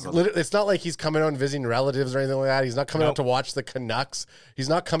 That's awesome. It's not like he's coming out and visiting relatives or anything like that. He's not coming out to watch the Canucks. He's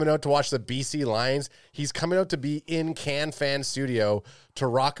not coming out to watch the BC Lions. He's coming out to be in Can Fan Studio to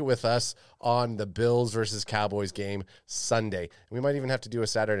rock it with us on the Bills versus Cowboys game Sunday. We might even have to do a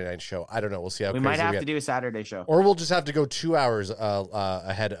Saturday night show. I don't know. We'll see how we might have to do a Saturday show. Or we'll just have to go 2 hours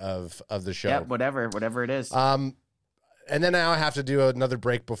ahead of the show. Yeah, whatever it is. And then now I have to do another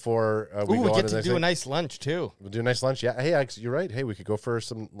break before we go on. We get to do a nice lunch, too. We'll do a nice lunch. Yeah. Hey, Alex, you're right. Hey, we could go for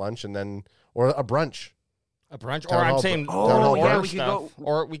some lunch and then, or a brunch. A brunch? Or I'm saying, we can go.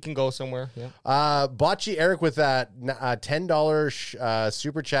 Or we can go somewhere. Yeah. Bocce Eric with that $10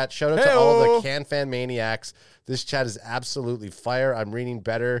 super chat. Shout out to all the Can Fan Maniacs. This chat is absolutely fire. I'm reading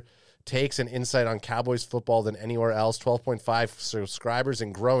better takes and insight on Cowboys football than anywhere else. 12.5 subscribers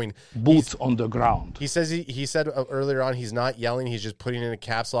and growing. Boots on the ground. He says he said earlier on he's not yelling. He's just putting in a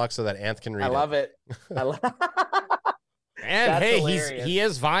caps lock so that Anth can read it. I love it. I love And That's hey, hilarious. he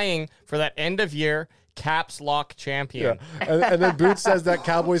is vying for that end of year caps lock champion. And then Boots says that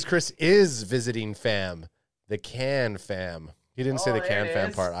Cowboys Chris is visiting fam. The can fam. He didn't say the there can it fam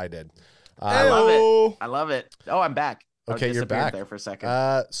is. part. I did. I love it. I love it. Oh, I'm back. I Okay, you're disappeared back there for a second.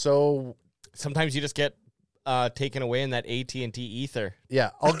 So Sometimes you just get taken away in that AT&T ether.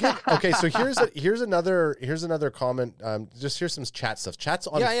 yeah, I'll get. Okay, so here's another comment. Just here's some chat stuff. Chat's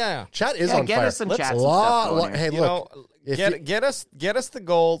on. Yeah. Chat is Yeah, on get fire. us some Let's chat stuff going Hey, You look. know, if get us the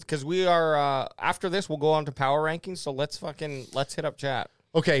gold because we are after this we'll go on to power rankings. So let's hit up chat.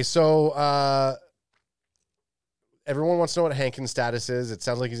 Okay, so everyone wants to know what Hankins' status is. It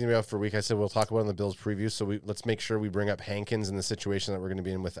sounds like he's going to be out for a week. I said we'll talk about it in the Bills preview, so let's make sure we bring up Hankins in the situation that we're going to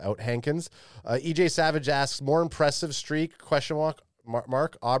be in without Hankins. EJ Savage asks, more impressive streak, question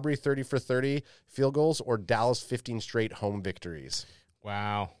mark, Aubrey 30 for 30 field goals or Dallas 15 straight home victories?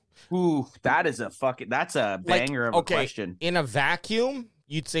 Wow. Ooh, that's a banger of a question. In a vacuum,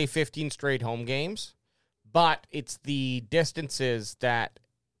 you'd say 15 straight home games, but it's the distances that,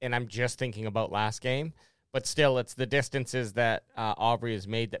 and I'm just thinking about last game, but still, it's the distances that Aubrey has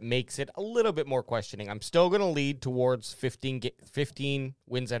made that makes it a little bit more questioning. I'm still going to lead towards 15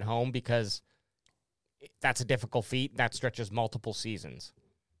 wins at home because that's a difficult feat. That stretches multiple seasons.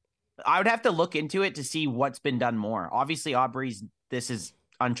 I would have to look into it to see what's been done more. Obviously, this is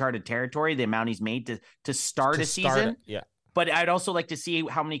uncharted territory, the amount he's made to start a season. Yeah. But I'd also like to see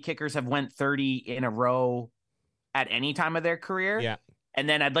how many kickers have went 30 in a row at any time of their career. Yeah. And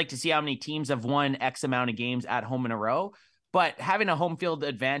then I'd like to see how many teams have won X amount of games at home in a row. But having a home field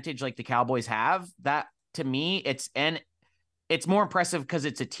advantage like the Cowboys have, that to me, it's more impressive because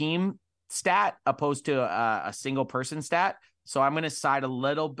it's a team stat opposed to a single person stat. So I'm going to side a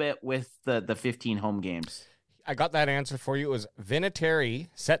little bit with the 15 home games. I got that answer for you. It was Vinatieri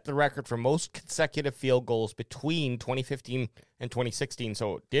set the record for most consecutive field goals between 2015 and 2016.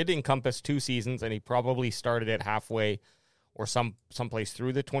 So it did encompass 2 seasons, and he probably started it halfway or someplace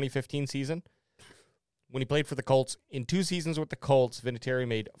through the 2015 season. When he played for the Colts, in 2 seasons with the Colts, Vinatieri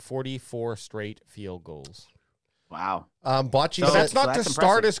made 44 straight field goals. Wow. Bocce But that's said, not to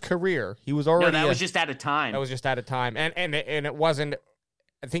start his career. He was already... No, that was just at a time. That was just at a time. And it wasn't...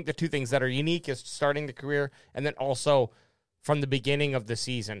 I think the 2 things that are unique is starting the career and then also from the beginning of the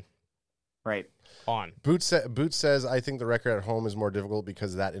season. Right. On. Boots says, I think the record at home is more difficult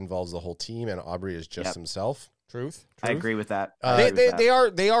because that involves the whole team and Aubrey is just himself. Truth. I agree with that.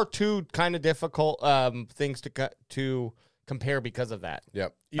 They are 2 kind of difficult things to compare because of that.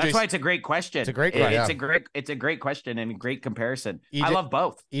 Yep. That's why it's a great question. It's a great question. It's a great question and a great comparison. EJ I love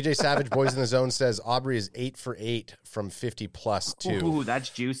both. EJ Savage, Boys in the Zone, says Aubrey is 8 for 8 from 50 plus too. Ooh, that's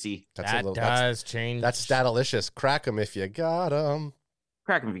juicy. That change. That's statalicious. Crack 'em if you got 'em.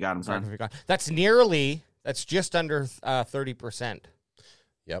 Crack him if you got him, son. That's just under 30%.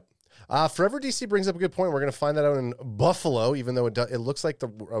 Yep. Forever DC brings up a good point. We're going to find that out in Buffalo, even though it looks like the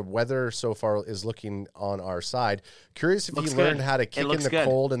weather so far is looking on our side. Curious if he learned how to kick in the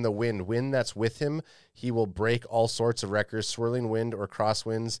cold and the wind that's with him. He will break all sorts of records. Swirling wind or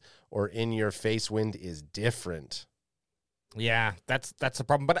crosswinds or in-your-face wind is different. Yeah, that's a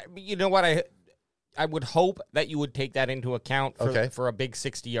problem. But you know what? I would hope that you would take that into account for a big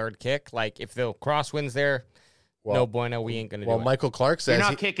 60-yard kick. Like, if the crosswind's there... Well, no bueno, we ain't going to do it. Well, Michael Clark says... You're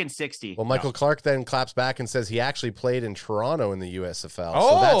not kicking 60. Well, Michael Clark then claps back and says he actually played in Toronto in the USFL. Oh!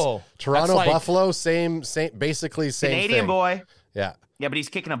 So that's Toronto, Buffalo, basically same Canadian thing. boy. Yeah. Yeah, but he's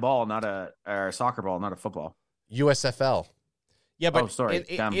kicking a ball, not a soccer ball, not a football. USFL. Yeah, but sorry.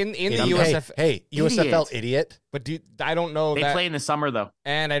 In the USFL... Hey, USFL idiot. But I don't know They play in the summer, though.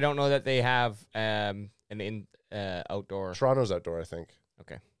 And I don't know that they have an outdoor... Toronto's outdoor, I think.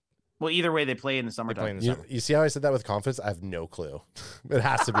 Okay. Well, either way, they play in the summertime. You see how I said that with confidence? I have no clue. It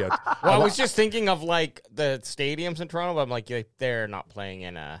has to be out. Well, I was just thinking of like the stadiums in Toronto, but I'm like, they're not playing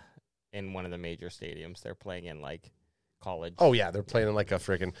in one of the major stadiums. They're playing in like college. Oh yeah, they're playing in like a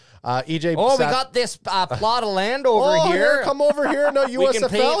freaking EJ. Oh, we got this plot of land over here. Come over here. No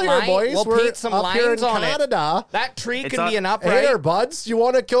USFL here, boys. We'll paint some up lines here in on Canada. It. That tree could be an upright. Hey, buds. You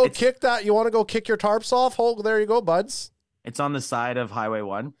want to go kick that? You want to go kick your tarps off? There you go, buds. It's on the side of Highway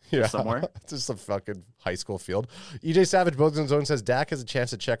 1 somewhere. It's just a fucking high school field. EJ Savage, Both in Zone, says Dak has a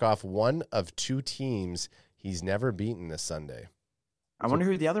chance to check off one of 2 teams he's never beaten this Sunday. I wonder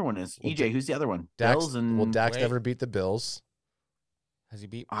who the other one is. EJ, who's the other one? Dak's never beat the Bills. Has he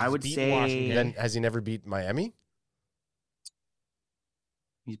beat? I would say. Then has he never beat Miami?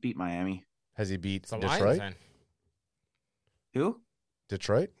 He's beat Miami. Has he beat It's the Lions, Detroit? then. Who?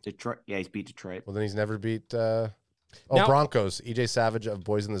 Detroit? Detroit. Yeah, he's beat Detroit. Well, then he's never beat. Now- Broncos. EJ Savage of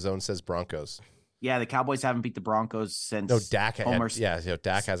Boys in the Zone says Broncos. Yeah, the Cowboys haven't beat the Broncos since. No, Dak. Homer-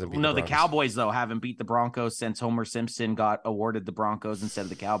 Dak hasn't beat. No, the the Broncos. Cowboys though haven't beat the Broncos since Homer Simpson got awarded the Broncos instead of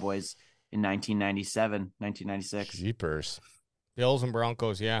the Cowboys in 1997, 1996. Jeepers. Bills and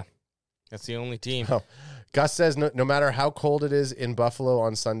Broncos, yeah. That's the only team. Oh, Gus says no matter how cold it is in Buffalo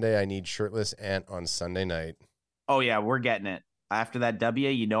on Sunday, I need shirtless Ant on Sunday night. Oh yeah, we're getting it. After that W,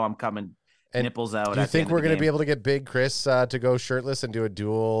 you know I'm coming. And nipples out. Do you at the think end of we're the going to be game. able to get Big Chris to go shirtless and do a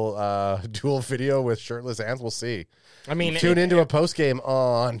dual video with shirtless Ants? We'll see. I mean, Tune into a post game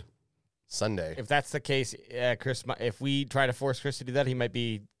on Sunday. if that's the case, Chris, if we try to force Chris to do that, he might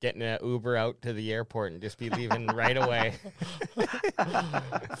be getting an Uber out to the airport and just be leaving right away.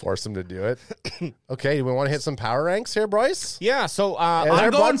 Force him to do it. Okay, do we want to hit some power ranks here, Bryce? Yeah, so Yeah, I'm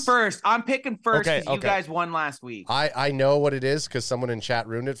Our going butts- first. I'm picking first Okay, because you okay. guys won last week. I know what it is because someone in chat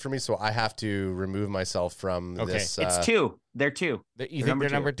ruined it for me, so I have to remove myself from Okay. this. It's two. They're two. You think number they're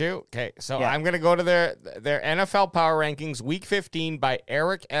two. number 2? Okay, so Yeah. I'm going to go to their NFL Power Rankings, Week 15 by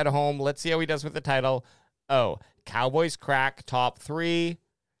Eric Edholm. Let's see how he does with the title. Oh, Cowboys crack top 3.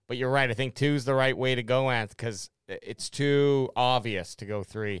 But you're right. I think 2 is the right way to go, Anth, because it's too obvious to go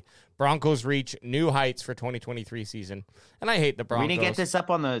 3. Broncos reach new heights for 2023 season. And I hate the Broncos. We didn't get this up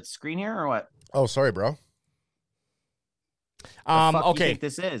on the screen here or what? Oh, sorry, bro. The fuck you Okay. think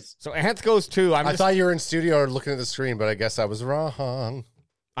this is? So Anth goes 2. I thought you were in studio or looking at the screen, but I guess I was wrong.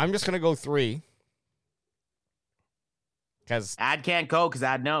 I'm just going to go 3. Because Ad can't go because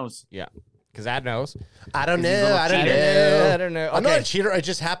Ad knows. Ad knows. I don't Is he a know. little I don't cheater? know. I don't know. I'm not a Okay. cheater. I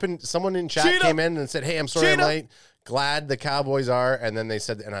just happened. Someone in chat Cheetah. came in and said, "Hey, I'm sorry Cheetah. I'm late. Glad the Cowboys are." And then they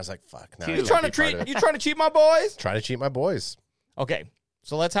said, and I was like, "Fuck, no." You You trying to cheat my boys? Try to cheat my boys. Okay.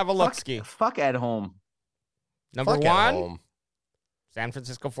 So let's have a look ski. Fuck Ed Home. Number Fuck at 1, home. San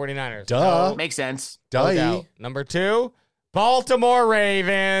Francisco 49ers. Duh. Makes sense. No Duh. doubt. Number 2, Baltimore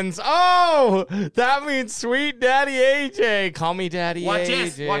Ravens. Oh, that means sweet Daddy AJ. Call me Daddy Watch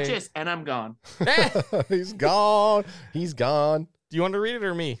AJ. this. Watch this. And I'm gone. He's gone. He's gone. Do you want to read it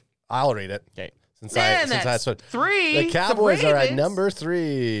or me? I'll read it. Okay. Since Man, that's that's what 3. the Cowboys are at Ravens. number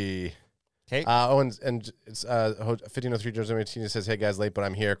 3. Okay. And it's 1503 Joseph Martinez says, "Hey guys, late, but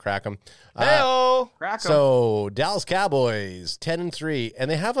I'm here. Crack 'em." Heyo. Crack 'em. So Dallas Cowboys 10-3,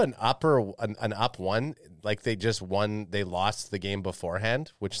 and they have an up one. Like they just won. They lost the game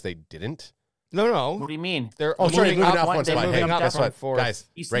beforehand, which they didn't. No. What do you mean? They're Oh, sorry, moving up one- one's they're fine. moving Hey, up guess one what, forward. guys?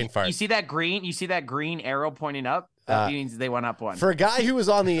 You see, Brain fart. you see that green? You see that green arrow pointing up? That means they went up one. For a guy who was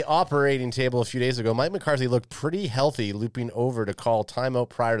on the operating table a few days ago, Mike McCarthy looked pretty healthy, looping over to call timeout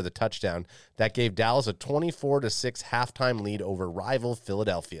prior to the touchdown that gave Dallas a 24-6 halftime lead over rival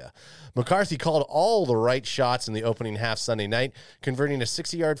Philadelphia. McCarthy called all the right shots in the opening half Sunday night, converting a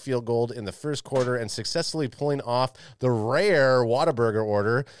 60-yard field goal in the first quarter and successfully pulling off the rare Whataburger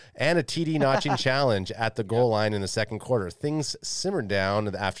order and a TD notching challenge at the goal line in the second quarter. Things simmered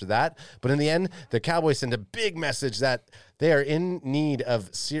down after that, but in the end, the Cowboys sent a big message that they are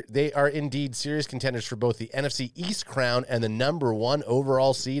they are indeed serious contenders for both the NFC East crown and the number 1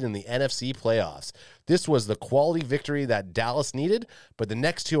 overall seed in the NFC playoffs. This was the quality victory that Dallas needed, but the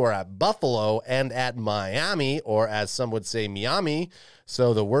next 2 are at Buffalo and at Miami, or as some would say, Miami.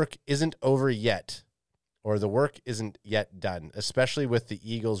 So the work isn't over yet, or the work isn't yet done, especially with the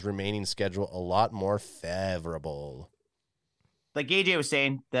Eagles' remaining schedule a lot more favorable. Like AJ was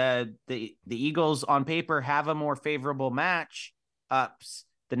saying, the Eagles on paper have a more favorable match ups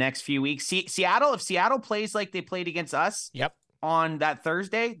the next few weeks. Seattle, if Seattle plays like they played against us Yep. on that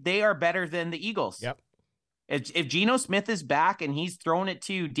Thursday, they are better than the Eagles. Yep. If Geno Smith is back and he's throwing it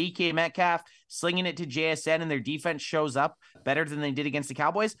to DK Metcalf, slinging it to JSN, and their defense shows up better than they did against the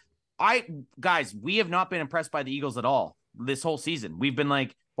Cowboys, we have not been impressed by the Eagles at all this whole season. We've been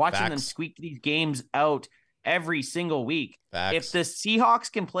like watching them Facts. squeak these games out every single week. Facts. If the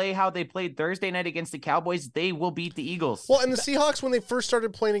Seahawks can play how they played Thursday night against the Cowboys, they will beat the Eagles. Well, and the Seahawks, when they first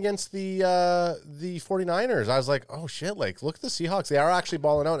started playing against the 49ers, I was like, oh shit, like look at the Seahawks. They are actually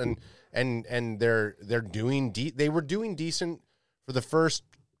balling out and they're doing they were doing decent for the first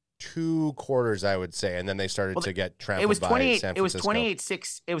 2 quarters, I would say, and then they started to get trampled it was by 28 San it was Francisco.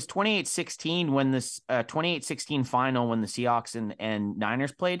 28-6 it was 28-16 when this 28-16 final when the Seahawks and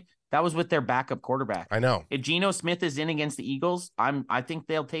Niners played. That was with their backup quarterback. I know. If Geno Smith is in against the Eagles, I think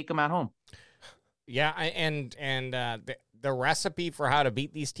they'll take him at home. Yeah, and the recipe for how to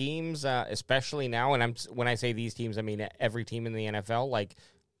beat these teams, especially now, and when I say these teams, I mean every team in the NFL. Like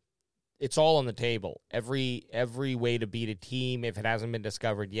it's all on the table. Every way to beat a team, if it hasn't been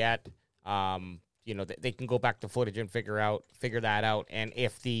discovered yet, they can go back to footage and figure that out. And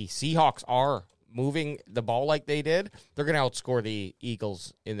if the Seahawks are moving the ball like they did, they're going to outscore the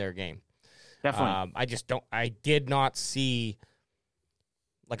Eagles in their game. Definitely. I did not see,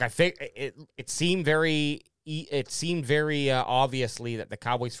 like, it seemed very obviously that the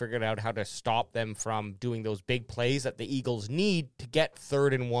Cowboys figured out how to stop them from doing those big plays that the Eagles need to get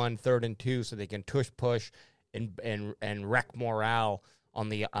 3rd and 1, 3rd and 2, so they can push and wreck morale on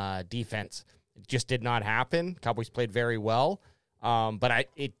the defense. It just did not happen. Cowboys played very well, but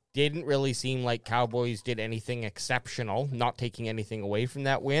it didn't really seem like Cowboys did anything exceptional, not taking anything away from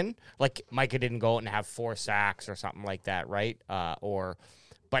that win. Like, Micah didn't go out and have 4 sacks or something like that, right?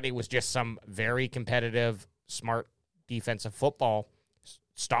 But it was just some very competitive, smart defensive football.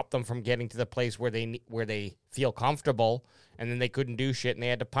 Stopped them from getting to the place where they feel comfortable, and then they couldn't do shit, and they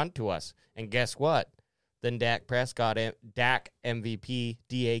had to punt to us. And guess what? Then Dak Prescott, Dak MVP,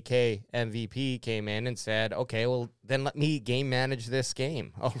 DAK MVP came in and said, okay, well, then let me game manage this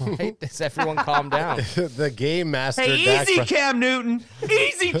game. All right? Does everyone calm down? The game master. Hey, Dak easy, Cam Newton.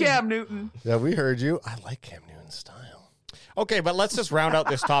 Easy, Cam Newton. Yeah, we heard you. I like Cam Newton's style. Okay, but let's just round out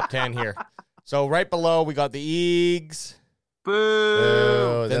this top 10 here. So right below, we got the Eags.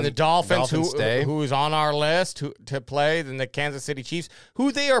 Boo. Then the Dolphins who's on our list to play. Then the Kansas City Chiefs,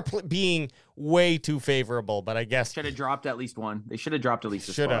 who they are being way too favorable, but I guess should have dropped at least one. They should have dropped at least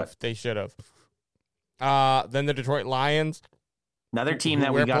a spot. They should have. Then the Detroit Lions, another team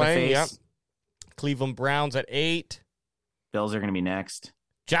that we got to face. Yep. Cleveland Browns at 8. Bills are going to be next.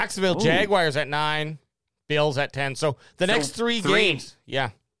 Jacksonville Jaguars at 9. Bills at 10. So the next three games, yeah.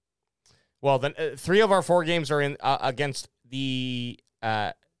 Well, then 3 of our 4 games are in against the.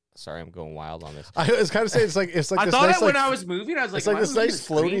 Sorry, I'm going wild on this. I was kind of saying it's like I this thought nice, when I was moving, I was like, it's like this nice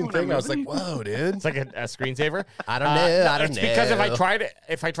floating thing. I was like, whoa, dude! It's like a screensaver. I don't know. I don't know. Because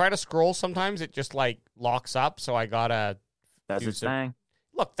if I try to scroll, sometimes it just like locks up. So I gotta. That's its thing.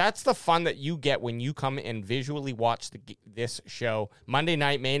 Look, that's the fun that you get when you come and visually watch this show. Monday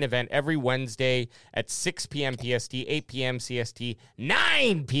Night Main Event every Wednesday at 6 p.m. PST, 8 p.m. CST,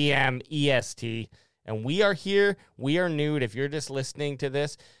 9 p.m. EST. And we are here. We are nude. If you're just listening to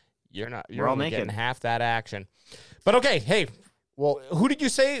this, you're only getting half that action. But okay, hey, well, who did you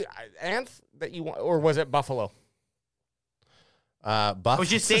say, Anth, that you want, or was it Buffalo? I was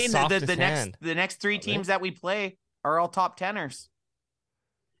just saying that the next 3 teams that we play are all top 10ers.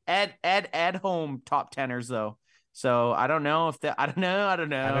 Ed home top 10ers though. So I don't know if I don't know.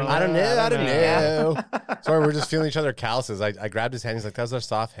 Sorry, we're just feeling each other calluses. I grabbed his hand. He's like, "Those are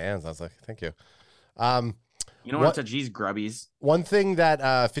soft hands." I was like, "Thank you." You know what? Geez, grubbies. One thing that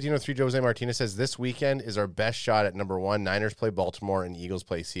 1503 Jose Martinez says this weekend is our best shot at number 1. Niners play Baltimore and Eagles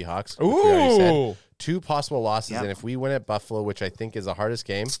play Seahawks. Ooh, 2 possible losses, and if we win at Buffalo, which I think is the hardest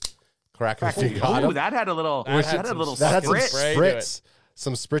game, correct? That had a little spritz.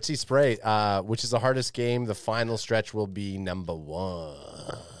 Some spritzy spray, which is the hardest game. The final stretch will be number 1.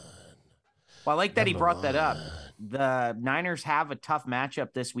 Well, I like that he brought that up. The Niners have a tough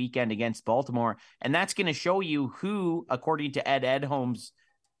matchup this weekend against Baltimore, and that's going to show you who, according to Ed Edholm's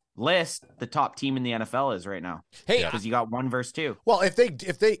list, the top team in the NFL is right now. Hey, because you got 1 versus 2. Well, if they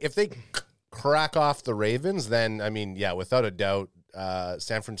crack off the Ravens, then I mean, yeah, without a doubt,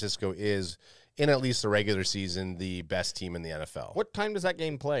 San Francisco is, in at least the regular season, the best team in the NFL. What time does that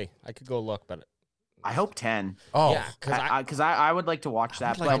game play? I could go look, but I hope 10. Oh, yeah, because I would like to watch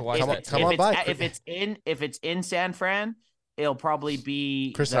that. If it's in San Fran, it'll probably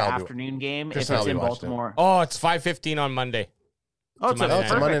be the afternoon game. If it's in Baltimore, it's 5:15 on Monday. Oh, it's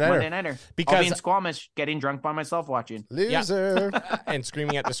a Monday Nighter. Because I'll be in Squamish, getting drunk by myself watching. Loser. And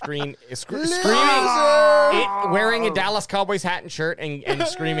screaming at the screen. Wearing a Dallas Cowboys hat and shirt and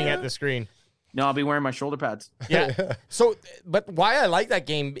screaming at the screen. No, I'll be wearing my shoulder pads. Yeah. So, but why I like that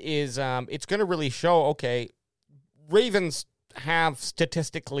game is it's going to really show, okay, Ravens have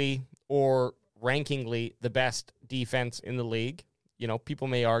statistically or rankingly the best defense in the league. You know, people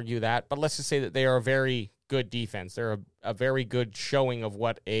may argue that, but let's just say that they are a very good defense. They're a very good showing of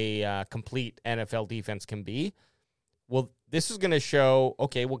what a complete NFL defense can be. Well, this is going to show,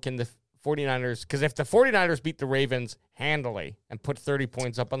 okay, well, can the 49ers, because if the 49ers beat the Ravens handily and put 30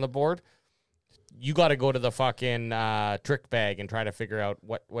 points up on the board, you got to go to the fucking trick bag and try to figure out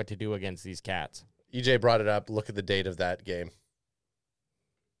what to do against these cats. EJ brought it up. Look at the date of that game.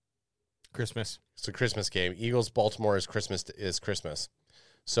 Christmas. It's a Christmas game. Eagles Baltimore is Christmas.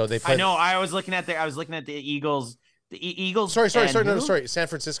 So they play. I know. I was looking at the Eagles. The Eagles. Sorry. San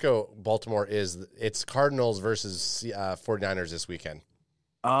Francisco Baltimore it's Cardinals versus 49ers this weekend.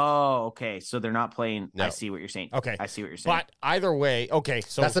 Oh, okay. So they're not playing. No. I see what you're saying. Okay. I see what you're saying. But either way, okay.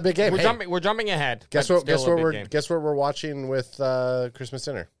 So That's a big game. We're jumping ahead. Guess but what? still a big game. Guess what we're watching with Christmas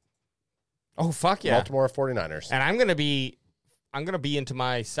dinner? Oh fuck yeah! Baltimore 49ers. And I'm gonna be into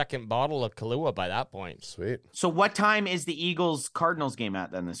my second bottle of Kahlua by that point. Sweet. So what time is the Eagles Cardinals game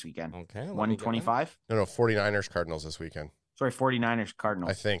at then this weekend? Okay. 1:25. No, 49ers Cardinals this weekend. Sorry, 49ers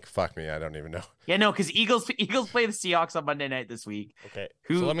Cardinals. I think. Fuck me. I don't even know. Yeah, no, because Eagles play the Seahawks on Monday night this week. Okay.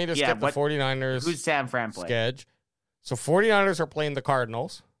 So let me just get the 49ers. Who's San Fran play? Sketch. So 49ers are playing the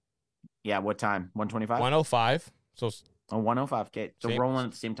Cardinals. Yeah, what time? 1:25? 105. So 1:05. Okay, so Same. rolling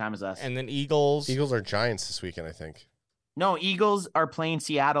at the same time as us. and then Eagles. Eagles are Giants this weekend, I think. No, Eagles are playing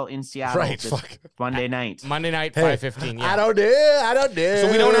Seattle in Seattle Right. this Fuck. Monday night. Monday night, Hey, 5:15. Yeah. I don't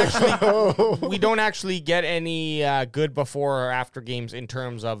know. So we don't actually get any good before or after games in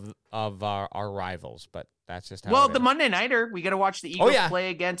terms of our rivals, but that's just how Well, it the is. Monday nighter, we got to watch the Eagles yeah. play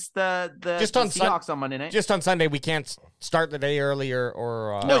against the Just the on Seahawks on Monday night. Just on Sunday, we can't start the day earlier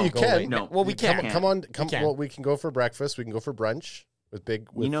or No, you go can. late. No. Well, we Come, can. come on. We can. Well, we can go for breakfast. We can go for brunch with big.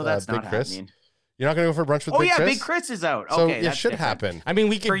 With, You know that's Big not Chris. happening. You're not going to go for brunch with Oh Big yeah, Chris? Big Chris is out. So Okay, it that's should different. happen. I mean,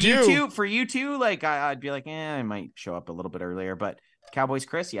 we could For you two, like I'd be like, I might show up a little bit earlier, but Cowboys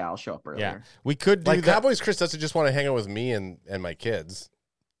Chris, yeah, I'll show up earlier. Yeah, we could do Like that. Cowboys Chris doesn't just want to hang out with me and my kids.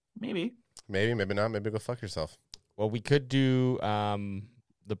 Maybe. Maybe not. Maybe go fuck yourself. Well, we could do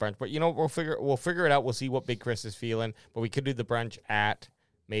the brunch, but we'll figure it out. We'll see what Big Chris is feeling. But we could do the brunch at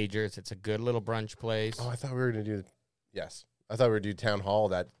Majors. It's a good little brunch place. Oh, I thought we were going to do. Yes, I thought we were going to do Town Hall.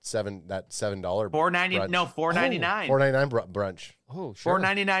 That $7 $4.90. No, $4.99. $4.99 brunch. Oh, sure.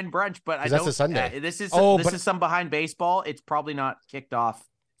 $4.99 brunch, but I don't. That's a Sunday. This is but- some behind baseball. It's probably not kicked off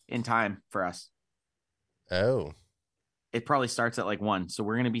in time for us. Oh, It probably starts at like 1. So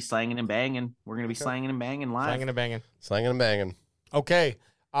we're gonna be slanging and banging. We're gonna be slanging and banging live. Slanging and banging. slanging and banging. Okay.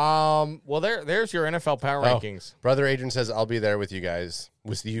 Well, there's your NFL power rankings. Brother Adrian says I'll be there with you guys.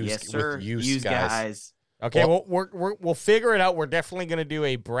 With you, Yes, sir. With you Use guys. Okay, Well- we'll figure it out. We're definitely going to do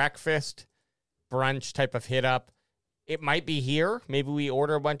a breakfast brunch type of hit up. It might be here. Maybe we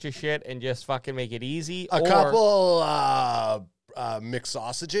order a bunch of shit and just fucking make it easy. A couple mixed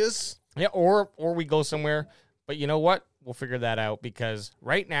sausages. Yeah, or we go somewhere. But you know what? We'll figure that out because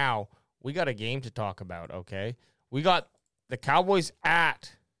right now we got a game to talk about, okay? We got the Cowboys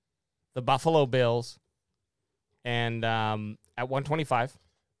at the Buffalo Bills and at 125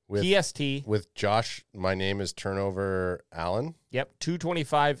 With, PST. with Josh, my name is Turnover Allen. Yep,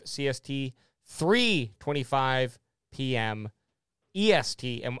 225 CST, 325 p.m.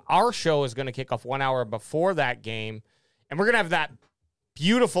 EST. And our show is going to kick off 1 hour before that game. And we're going to have that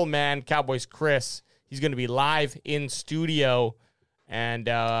beautiful man, Cowboys Chris. He's going to be live in studio. And,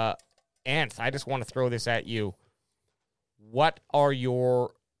 Anth, I just want to throw this at you. What are you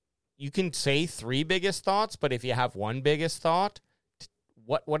can say 3 biggest thoughts, but if you have one biggest thought,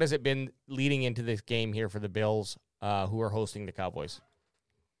 what has it been leading into this game here for the Bills, who are hosting the Cowboys?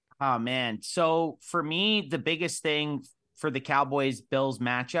 Oh man. So for me, the biggest thing for the Cowboys Bills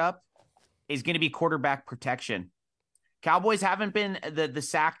matchup is going to be quarterback protection. Cowboys haven't been the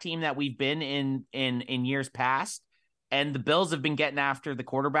sack team that we've been in years past, and the Bills have been getting after the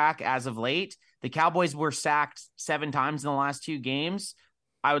quarterback as of late. The Cowboys were sacked 7 times in the last 2 games.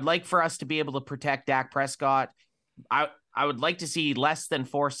 I would like for us to be able to protect Dak Prescott. I would like to see less than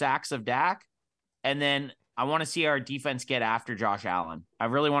 4 sacks of Dak, and then I want to see our defense get after Josh Allen. I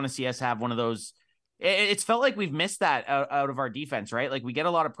really want to see us have one of those. It's felt like we've missed that out of our defense, right? Like we get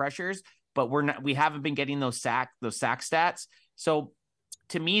a lot of pressures, but we haven't been getting those sack stats. So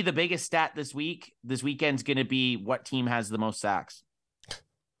to me, the biggest stat this weekend's going to be what team has the most sacks.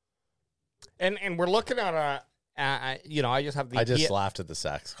 And we're looking at I just have the. I just laughed at the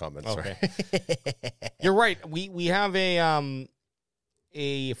sacks comments. Okay. Sorry. You're right. We have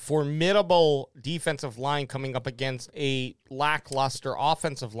a formidable defensive line coming up against a lackluster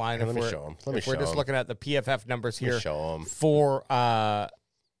offensive line. Let me show them. We're just looking at the PFF numbers here Show them. for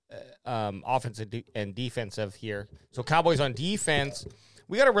offensive and defensive here. So Cowboys on defense,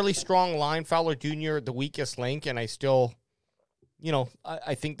 we got a really strong line. Fowler Jr. the weakest link, and I still,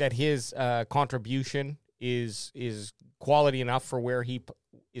 I think that his contribution is quality enough for where he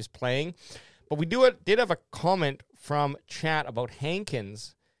is playing. But we did have a comment from chat about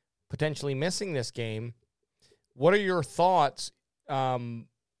Hankins potentially missing this game. What are your thoughts about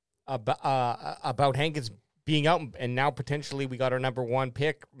Hankins being out and now potentially we got our number 1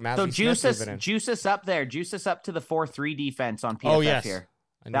 pick? So juice us up there. Juice us up to the 4-3 defense on PFF here.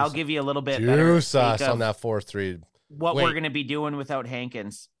 That'll give you a little bit better Juice us on that 4-3. what we're going to be doing without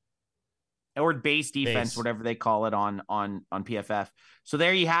Hankins. or base defense, Base. whatever they call it on PFF. So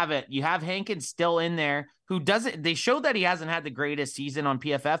there you have it. You have Hankins still in there, who doesn't. They showed that he hasn't had the greatest season on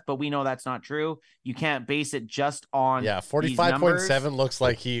PFF, but we know that's not true. You can't base it just on 45.7 looks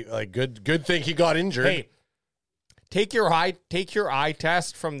like he good thing he got injured. Hey, take your eye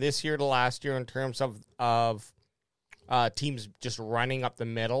test from this year to last year in terms of teams just running up the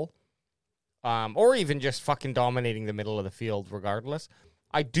middle, or even just fucking dominating the middle of the field, regardless.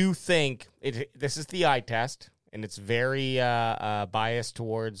 I do think this is the eye test, and it's very biased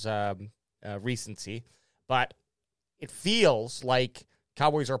towards recency, but it feels like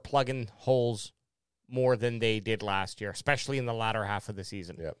Cowboys are plugging holes more than they did last year, especially in the latter half of the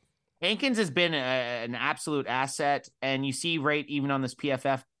season. Yep. Hankins has been an absolute asset, and you see right even on this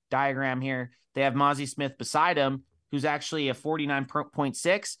PFF diagram here, they have Mozzie Smith beside him, who's actually a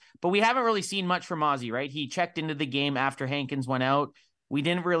 49.6, but we haven't really seen much from Mozzie, right? He checked into the game after Hankins went out. We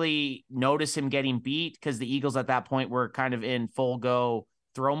didn't really notice him getting beat because the Eagles at that point were kind of in full go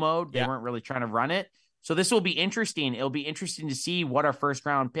throw mode. They weren't really trying to run it. So this will be interesting. It'll be interesting to see what our first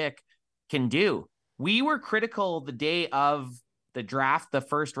round pick can do. We were critical the day of the draft, the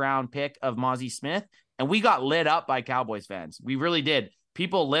first round pick of Mozzie Smith, and we got lit up by Cowboys fans. We really did.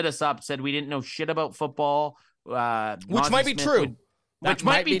 People lit us up, said we didn't know shit about football. Which might be true. Which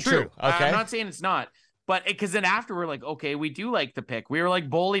might be true. Okay. I'm not saying it's not. But because then after we're like, okay, we do like the pick. We were like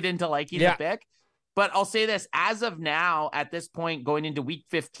bullied into liking the pick. But I'll say this, as of now, at this point, going into week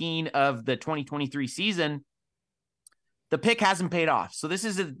 15 of the 2023 season, the pick hasn't paid off. So this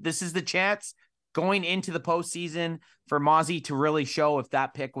is the chance going into the postseason for Mozzie to really show if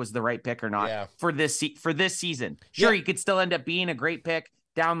that pick was the right pick or not for this season. Sure, he could still end up being a great pick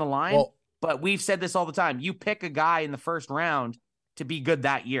down the line, but we've said this all the time. You pick a guy in the first round to be good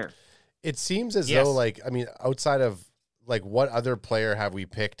that year. It seems as though, outside of, what other player have we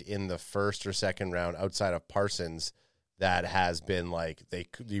picked in the first or second round outside of Parsons that has been,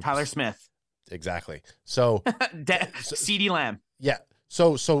 Tyler Smith. Exactly. So. CeeDee Lamb. Yeah.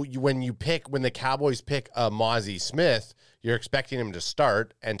 So when the Cowboys pick Mozzie Smith, you're expecting him to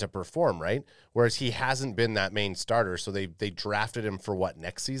start and to perform, right? Whereas he hasn't been that main starter, so they drafted him for what,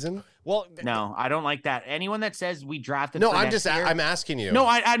 next season? Well, no, I don't like that. Anyone that says we drafted, I'm asking you. No,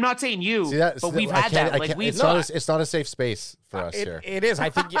 I'm not saying you. But we've had that. It's not a safe space for us here. It is. I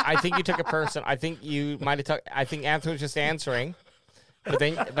think you took a person. I think you might have took. I think Anthony was just answering. But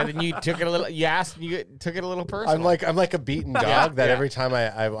then you took it a little. You asked. You took it a little personal. I'm like a beaten dog that every time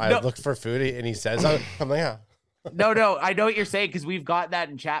I look for food and he says, I'm like, yeah. No, I know what you're saying because we've got that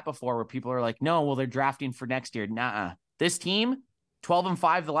in chat before where people are like, no, well, they're drafting for next year. Nuh-uh. This team,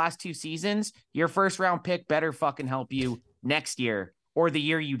 12-5 the last two seasons, your first round pick better fucking help you next year or the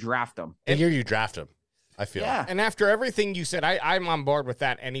year you draft them. The year you draft them, I feel. Yeah. And after everything you said, I'm on board with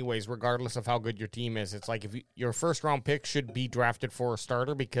that anyways, regardless of how good your team is. It's like your first round pick should be drafted for a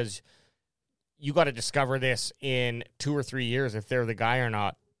starter because you got to discover this in 2 or 3 years if they're the guy or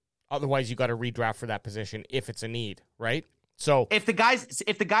not. Otherwise, you got to redraft for that position if it's a need, right? So if the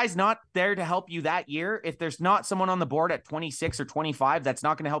guy's not there to help you that year, if there's not someone on the board at 26 or 25 that's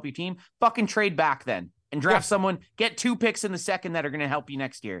not going to help your team, fucking trade back then and draft someone. Get 2 picks in the second that are going to help you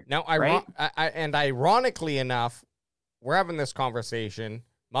next year. Now, ironically enough, we're having this conversation.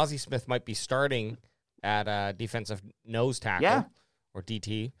 Mozzie Smith might be starting at defensive nose tackle or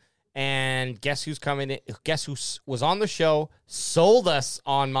DT. And guess who's coming in? Guess who was on the show, sold us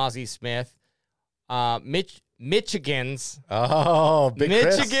on Mozzie Smith? Michigan's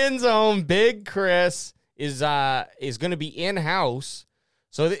Michigan's own Big Chris is going to be in-house.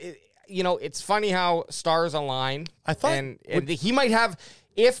 So, it's funny how stars align. I thought and he might have,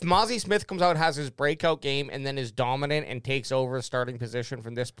 if Mozzie Smith comes out, has his breakout game, and then is dominant and takes over a starting position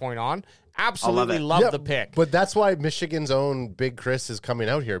from this point on, absolutely love the pick. But that's why Michigan's own Big Chris is coming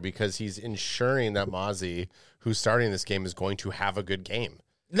out here, because he's ensuring that Mozzie, who's starting this game, is going to have a good game.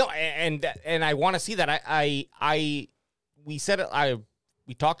 No, and I want to see that. We said it.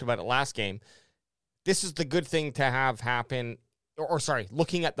 We talked about it last game. This is the good thing to have happen.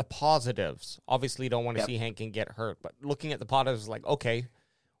 Looking at the positives. Obviously, don't want to see Hankin get hurt, but looking at the positives, like, okay,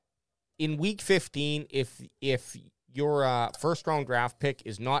 in week 15, if your first round draft pick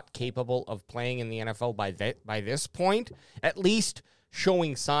is not capable of playing in the NFL by this point, at least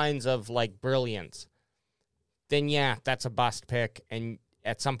showing signs of brilliance, then that's a bust pick, and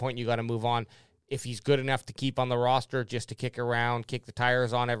at some point you got to move on. If he's good enough to keep on the roster just to kick the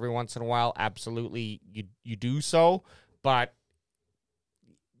tires on every once in a while, absolutely you do so. But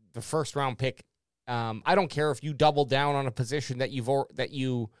the first round pick, I don't care if you double down on a position that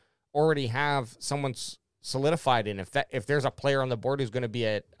you already have someone's solidified in. If there's a player on the board who's going to be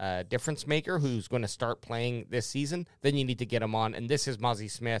a difference maker, who's going to start playing this season, then you need to get him on. And this is Mozzie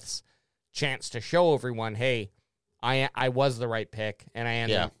Smith's chance to show everyone, hey, I was the right pick, and I am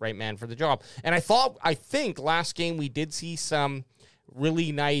the right man for the job. And I think last game we did see some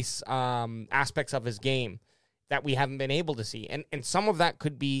really nice aspects of his game that we haven't been able to see. And some of that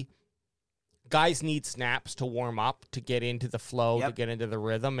could be guys need snaps to warm up, to get into the flow, to get into the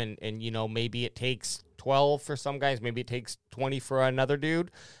rhythm. And maybe it takes 12 for some guys. Maybe it takes 20 for another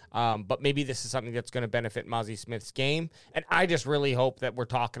dude. But maybe this is something that's going to benefit Mozzie Smith's game. And I just really hope that we're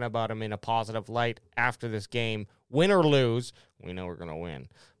talking about him in a positive light after this game. Win or lose, we know we're going to win.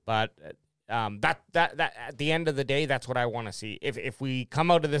 But that at the end of the day, that's what I want to see. If we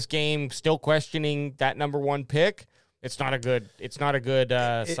come out of this game still questioning that number one pick, it's not a good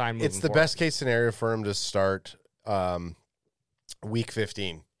sign. It's the best case scenario for him to start week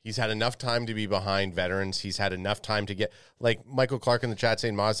 15. He's had enough time to be behind veterans. He's had enough time to get, like Michael Clark in the chat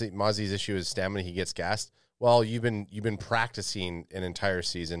saying Mozzie's issue is stamina. He gets gassed. Well, you've been practicing an entire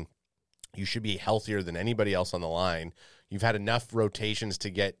season. You should be healthier than anybody else on the line. You've had enough rotations to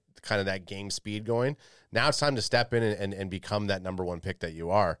get kind of that game speed going. Now it's time to step in and become that number one pick that you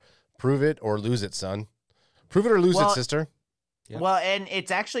are. Prove it or lose it, son. Prove it or lose it, sister. Yeah. Well, and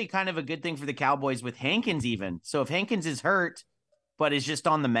it's actually kind of a good thing for the Cowboys with Hankins even. So if Hankins is hurt, but is just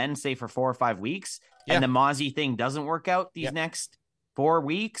on the mend, say, for 4 or 5 weeks, and the Mozzie thing doesn't work out these next 4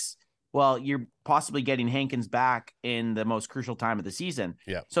 weeks, well, you're possibly getting Hankins back in the most crucial time of the season.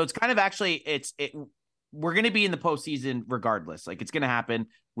 Yeah. So it's kind of actually, we're going to be in the postseason regardless. Like, it's going to happen.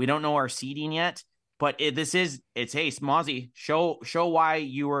 We don't know our seeding yet, but hey, Mozzie, show why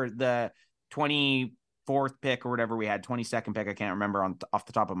you were the 24th pick or whatever we had, 22nd pick. I can't remember off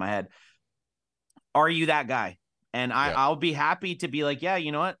the top of my head. Are you that guy? And I'll be happy to be like, yeah,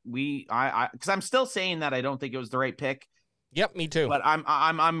 you know what? Because I'm still saying that I don't think it was the right pick. Yep, me too. But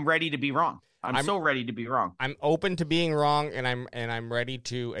I'm ready to be wrong. I'm so ready to be wrong. I'm open to being wrong, and I'm ready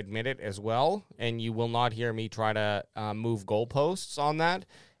to admit it as well. And you will not hear me try to move goalposts on that.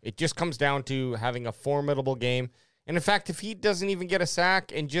 It just comes down to having a formidable game. And in fact, if he doesn't even get a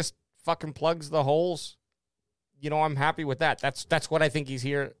sack and just fucking plugs the holes, I'm happy with that. That's what I think he's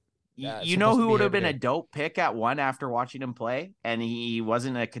here. You know who would have been a dope pick at 1 after watching him play, and he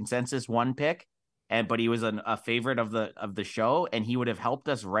wasn't a consensus 1 pick, but he was a favorite of the show, and he would have helped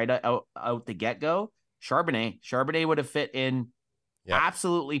us right out the get-go. Charbonnet would have fit in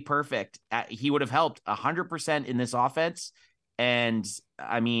absolutely perfect. He would have helped 100% in this offense. And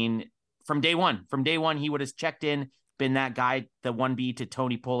I mean, from day one, he would have checked in, been that guy, the 1B to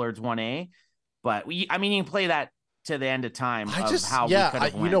Tony Pollard's 1A. But you can play that to the end of time. We could have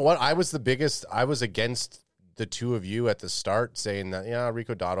you know what? I was against the two of you at the start saying that,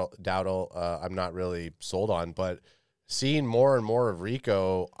 Rico Dowdle, I'm not really sold on, but seeing more and more of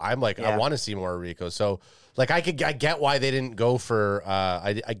Rico, I'm like, I want to see more of Rico. So like, I get why they didn't go for,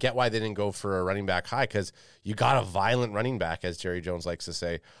 I get why they didn't go for a running back high. 'Cause you got a violent running back, as Jerry Jones likes to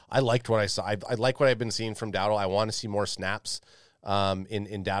say. I liked what I saw. I like what I've been seeing from Dowdle. I want to see more snaps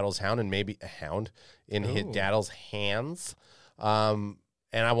in Dowdle's Dowdle's hands.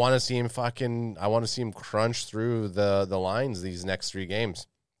 And I want to see him crunch through the lines these next 3 games.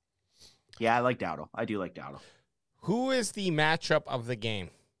 Yeah, I like Dowdle. I do like Dowdle. Who is the matchup of the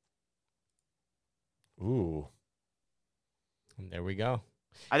game? Ooh. There we go.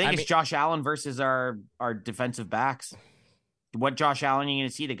 I think it's Josh Allen versus our defensive backs. What Josh Allen are you going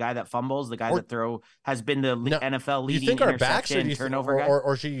to see? The guy that fumbles, the guy that has been the NFL leading interception turnover guy?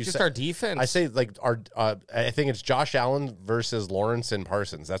 Or should you just say our defense? I say like I think it's Josh Allen versus Lawrence and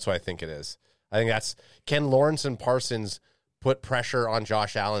Parsons. That's what I think it is. I think can Lawrence and Parsons put pressure on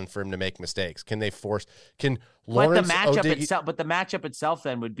Josh Allen for him to make mistakes? Can Lawrence but the matchup itself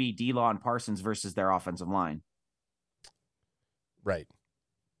then would be D-Law and Parsons versus their offensive line. Right.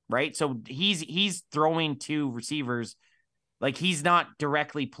 So he's throwing 2 receivers. Like, he's not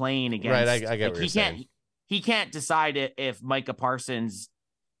directly playing against. Right, I get what you're saying. He can't decide if Micah Parsons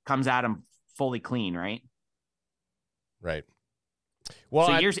comes at him fully clean, right? Right. Well,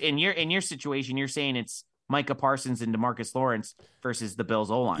 so in your situation, you're saying it's Micah Parsons and DeMarcus Lawrence versus the Bills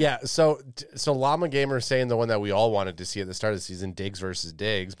O-line. Yeah, so Llama Gamer is saying the one that we all wanted to see at the start of the season, Diggs versus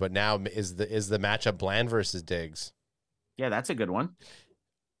Diggs, but now is the matchup Bland versus Diggs? Yeah, that's a good one.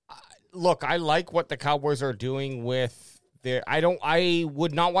 Look, I like what the Cowboys are doing with I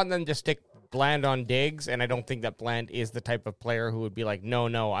would not want them to stick Bland on Diggs, and I don't think that Bland is the type of player who would be like,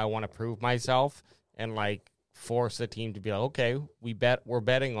 no, I want to prove myself, and like force the team to be like, okay, we're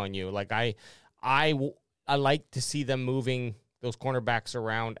betting on you. Like I like to see them moving those cornerbacks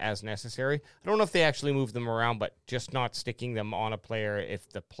around as necessary. I don't know if they actually move them around, but just not sticking them on a player if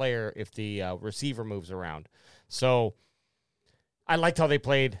the receiver moves around. So I liked how they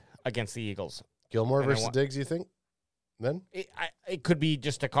played against the Eagles. Gilmore versus Diggs, you think? Then it could be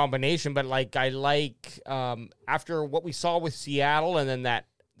just a combination, but I like after what we saw with Seattle and then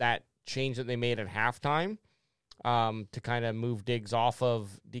that change that they made at halftime to kind of move Diggs off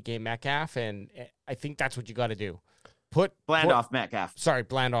of DK Metcalf, and I think that's what you got to do. Put Bland off Metcalf. Sorry,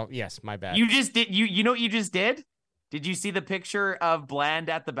 Bland off. Yes, my bad. You just did. You know what you just did? Did you see the picture of Bland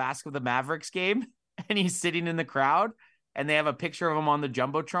at the Basket of the Mavericks game? And he's sitting in the crowd, and they have a picture of him on the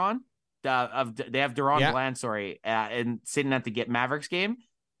jumbotron. They have Deron Bland, and sitting at the Mavericks game,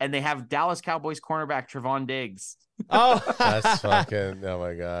 and they have Dallas Cowboys cornerback Trevon Diggs. Oh, that's fucking. Oh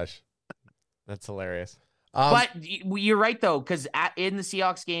my gosh, that's hilarious. But you're right though, because in the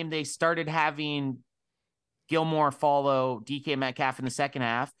Seahawks game, they started having Gilmore follow DK Metcalf in the second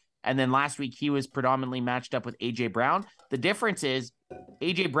half, and then last week he was predominantly matched up with AJ Brown. The difference is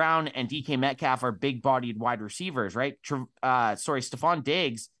AJ Brown and DK Metcalf are big-bodied wide receivers, right? Stephon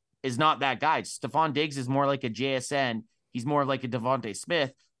Diggs is not that guy. Stephon Diggs is more like a JSN. He's more like a Devontae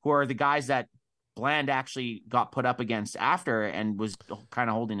Smith, who are the guys that Bland actually got put up against after and was kind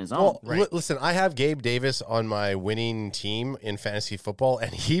of holding his own. Well, listen, I have Gabe Davis on my winning team in fantasy football,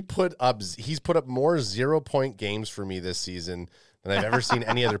 and he's put up more 0-point games for me this season than I've ever seen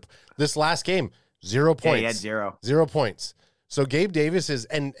any other. This last game, 0 points. Yeah, he had 0. 0 points. So Gabe Davis is,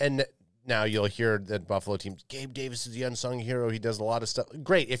 and now you'll hear that Buffalo teams, Gabe Davis is the unsung hero. He does a lot of stuff.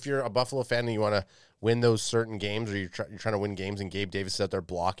 Great. If you're a Buffalo fan and you want to win those certain games, or you're trying to win games and Gabe Davis is out there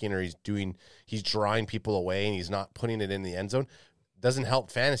blocking, or he's drawing people away and he's not putting it in the end zone, doesn't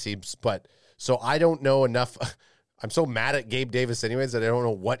help fantasy. But so I don't know enough. I'm so mad at Gabe Davis anyways that I don't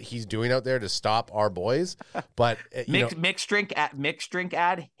know what he's doing out there to stop our boys. But Mixed Drink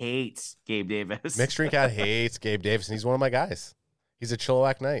ad hates Gabe Davis. Mixed Drink ad hates Gabe Davis, and he's one of my guys. He's a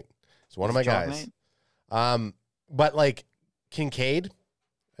Chilliwack Knight. He's one of my guys. But like Kincaid,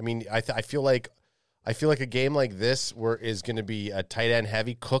 I mean, I feel like a game like this is going to be a tight end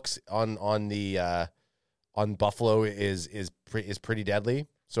heavy. Cooks on Buffalo is pretty deadly.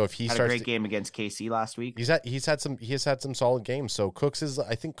 So if he had starts a great game against KC last week, he has had some solid games. So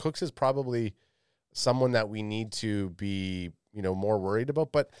I think Cooks is probably someone that we need to be more worried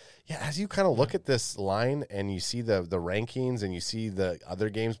about. But yeah, as you kind of look at this line and you see the rankings and you see the other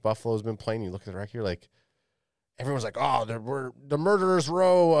games Buffalo's been playing, you look at the record, like everyone's like, oh, we're the murderer's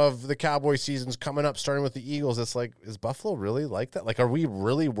row of the Cowboy season's coming up, starting with the Eagles. It's like, is Buffalo really like that? Like, are we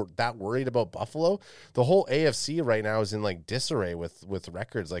really that worried about Buffalo? The whole AFC right now is in like disarray with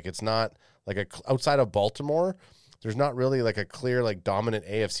records. Like, it's not like outside of Baltimore, there's not really like a clear like dominant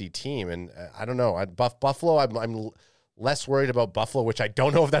AFC team. And I don't know. Buffalo, I'm less worried about Buffalo, which I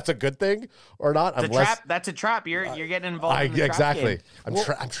don't know if that's a good thing or not. That's a trap. You're getting involved in the exactly. Trap game.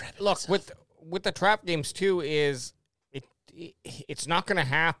 I'm trapping. Look, with the trap games too, is it's not going to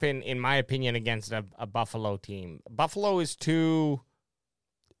happen, in my opinion, against a Buffalo team. Buffalo is too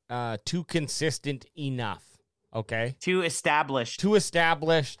consistent enough. Okay, too established.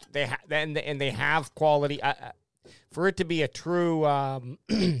 They have quality. For it to be a true,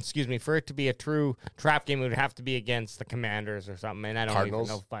 for it to be a true trap game, it would have to be against the Commanders or something. And I don't Cardinals.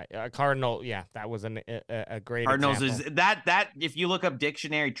 even know if Cardinal. Yeah, that was a great Cardinals example. Is that if you look up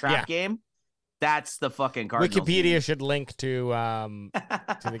dictionary trap game, that's the fucking Cardinals. Wikipedia game. Should link to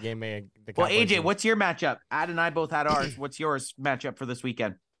the game. Well, AJ, what's your matchup? Ad and I both had ours. What's yours matchup for this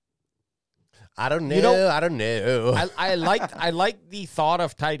weekend? I don't know. I don't know. I like the thought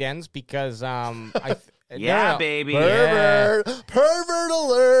of tight ends because baby. Pervert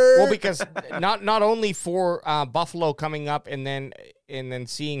alert. Well, because not only for Buffalo coming up and then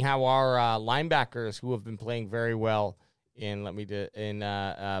seeing how our linebackers who have been playing very well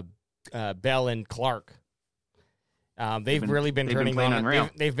Bell and Clark. They've really been turning on.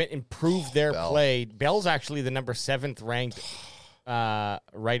 They've been improved their play. Bell's actually the number 7th ranked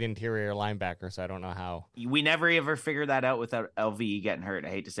right interior linebacker, so I don't know how. We never ever figured that out without LVE getting hurt. I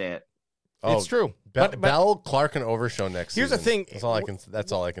hate to say it. It's true. But Bell, Clark, and Overshow next here's season. The thing.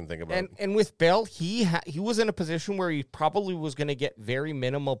 That's all I can think about. And with Bell, he was in a position where he probably was going to get very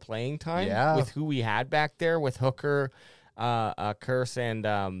minimal playing time with who we had back there with Hooker, Curse, and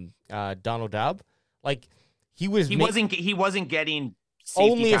Donald Dubb. Like he wasn't getting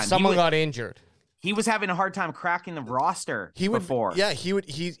only time. If someone got injured. He was having a hard time cracking the roster before. Yeah,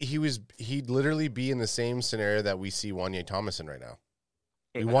 he'd literally be in the same scenario that we see Wanye Thomas in right now.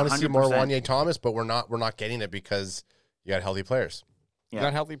 We want to see more Wanye Thomas, but we're not getting it because you got healthy players. Yeah.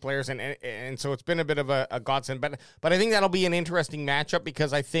 Got healthy players, and so it's been a bit of a godsend. But I think that'll be an interesting matchup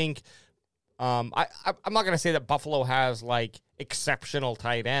because I think I'm not going to say that Buffalo has like exceptional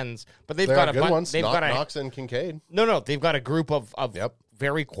tight ends, but they've got good ones. They've got Knox and Kincaid. No, they've got a group of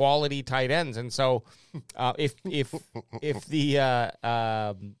very Yep. quality tight ends, and so if the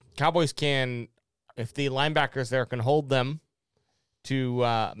Cowboys can, if the linebackers there can hold them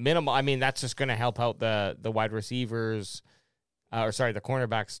to minimal, I mean that's just going to help out the wide receivers. The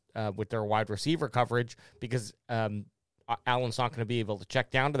cornerbacks with their wide receiver coverage because Allen's not going to be able to check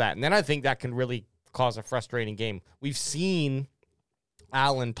down to that. And then I think that can really cause a frustrating game. We've seen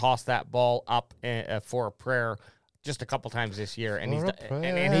Allen toss that ball up for a prayer just a couple times this year. And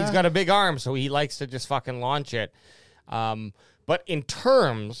he's got a big arm, so he likes to just fucking launch it. But in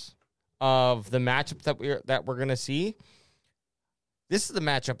terms of the matchup that we're going to see, this is the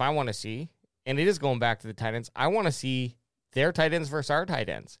matchup I want to see. And it is going back to the tight ends. I want to see their tight ends versus our tight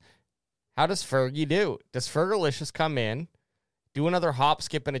ends. How does Fergie do? Does Fergalicious come in, do another hop,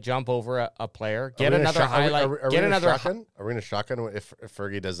 skip, and a jump over a player, get another highlight, get another shotgun? Are we going to shotgun if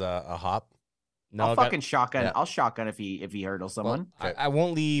Fergie does a hop? No, I'll fucking shotgun. Yeah. I'll shotgun if he hurdles someone. Well, I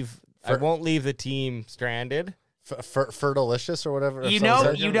won't leave. I won't leave the team stranded. Fergalicious or whatever. You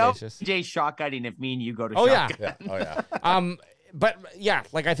know, Jay's shotgunning if me and you go to shotgun. Yeah. Oh yeah. But yeah,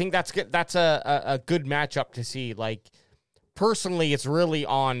 like I think that's good. That's a good matchup to see. Like personally, it's really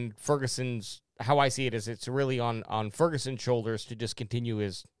on Ferguson's. How I see it is, it's really on Ferguson's shoulders to just continue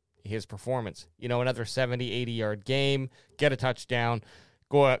his performance. You know, another 70, 80-yard game, get a touchdown,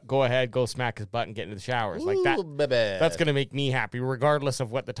 go ahead, go smack his butt and get into the showers. Like that. Baby. That's going to make me happy, regardless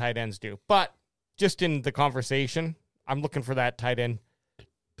of what the tight ends do. But just in the conversation, I'm looking for that tight end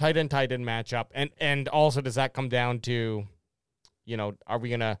matchup. And also, does that come down to, you know, are we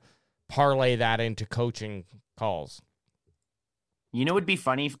going to parlay that into coaching calls? You know, it would be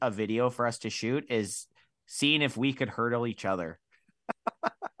funny. A video for us to shoot is seeing if we could hurdle each other.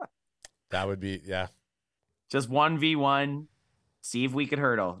 That would be, yeah. Just 1v1. See if we could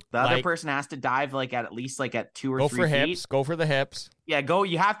hurdle. The other person has to dive at least at 2 or 3 feet. Go for the hips. Yeah, go.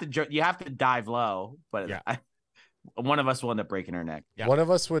 You have to dive low, but yeah. One of us will end up breaking our neck. Yeah. One of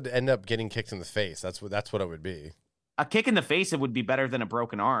us would end up getting kicked in the face. That's what it would be. A kick in the face, it would be better than a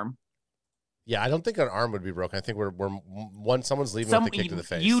broken arm. Yeah, I don't think an arm would be broken. I think someone's leaving with a kick to the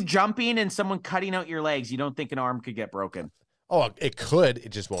face. You jumping and someone cutting out your legs. You don't think an arm could get broken? Oh, it could. It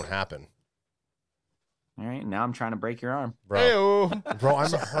just won't happen. All right, now I'm trying to break your arm, bro. Bro,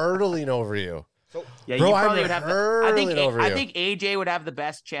 I'm hurdling over you. Yeah, you probably would have. I think AJ would have the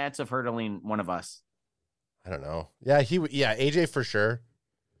best chance of hurdling one of us. I don't know. Yeah, Yeah, AJ for sure.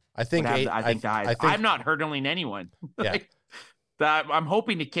 I think. I'm not hurdling anyone. Yeah. I'm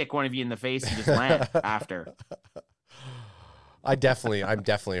hoping to kick one of you in the face and just land after. I'm definitely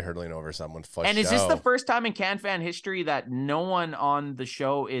hurdling over someone. And is this the first time in CanFan history that no one on the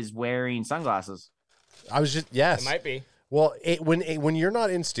show is wearing sunglasses? Yes. It might be. Well, when you're not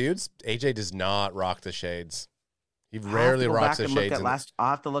in Studes, AJ does not rock the shades. He rarely rocks the shades. I'll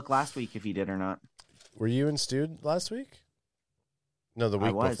have to look last week if he did or not. Were you in Stude last week? No, the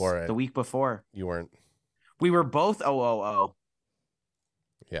week before. The week before. You weren't. We were both OOO.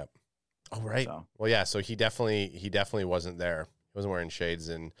 Yeah. Oh, right. So. Well, yeah. So he definitely wasn't there. He wasn't wearing shades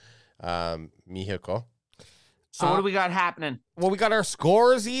in Mexico. So what do we got happening? Well, we got our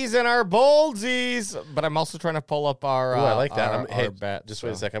scoresies and our boldsies, but I'm also trying to pull up our. I like that. Our bet. Just wait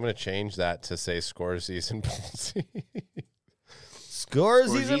a sec. I'm going to change that to say scoresies and boldsies.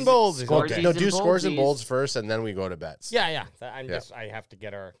 Scoresies and boldsies. Okay. No, do scores and bolds first, and then we go to bets. Yeah. I have to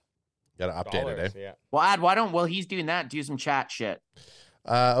get our. Got to update it, eh? Yeah. Well, while he's doing that, do some chat shit.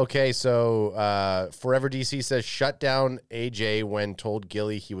 Okay, so Forever DC says, shut down AJ when told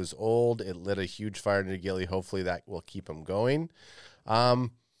Gilly he was old. It lit a huge fire into Gilly. Hopefully that will keep him going. I'll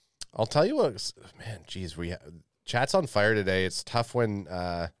tell you what, man, geez, chat's on fire today. It's tough when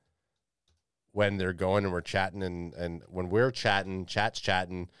they're going and we're chatting and when we're chatting, chat's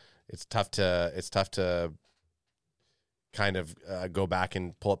chatting, it's tough to kind of go back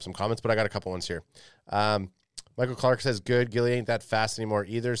and pull up some comments, but I got a couple ones here. Michael Clark says, good. Gilly ain't that fast anymore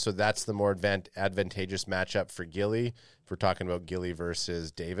either, so that's the more advantageous matchup for Gilly if we're talking about Gilly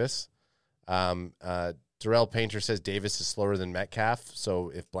versus Davis. Darrell Painter says Davis is slower than Metcalf, so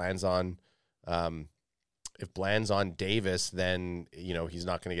if Bland's on Davis, then he's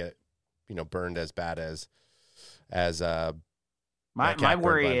not going to get burned as bad as my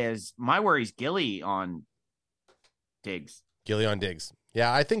worry is Gilly on Diggs. Gilly on Diggs.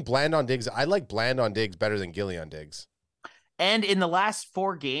 Yeah, I think Bland on Diggs. I like Bland on Diggs better than Gilly on Diggs. And in the last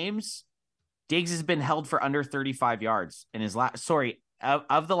 4 games, Diggs has been held for under 35 yards in his last. Sorry,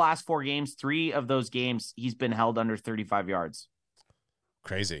 of the last 4 games, 3 of those games, he's been held under 35 yards.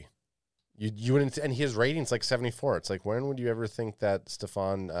 Crazy. You wouldn't, and his rating's like 74. It's like, when would you ever think that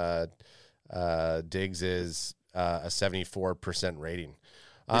Stephon Diggs is a 74% rating?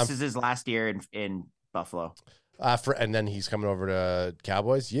 This is his last year in Buffalo. And then he's coming over to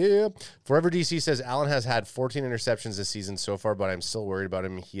Cowboys. Yeah. Forever DC says Allen has had 14 interceptions this season so far, but I'm still worried about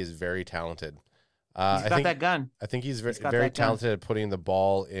him. He is very talented. He's got that gun. I think he's very talented at putting the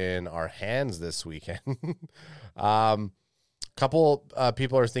ball in our hands this weekend. Couple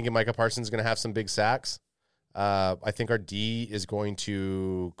people are thinking Micah Parsons is going to have some big sacks. I think our D is going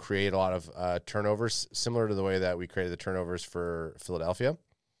to create a lot of turnovers, similar to the way that we created the turnovers for Philadelphia.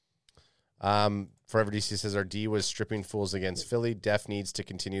 Forever DC says our D was stripping fools against Philly. Def needs to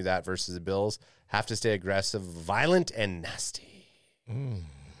continue that versus the Bills. Have to stay aggressive, violent, and nasty. And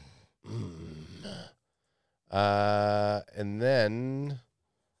then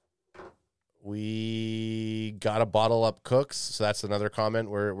we got a bottle up Cooks, so that's another comment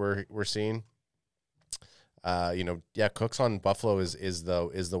we're seeing. Cooks on Buffalo is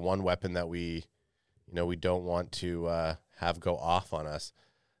the one weapon that we don't want to have go off on us.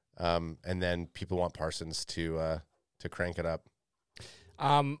 And then people want Parsons to crank it up.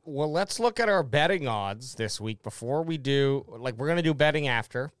 Well, let's look at our betting odds this week before we do. Like, we're going to do betting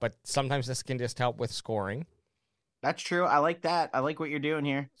after, but sometimes this can just help with scoring. That's true. I like that. I like what you're doing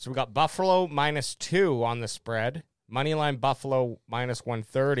here. So we got Buffalo -2 on the spread. Moneyline Buffalo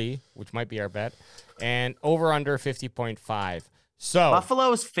 -130, which might be our bet. And over-under 50.5. So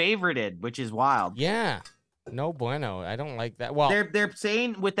Buffalo's favorited, which is wild. Yeah. No bueno. I don't like that. Well, they're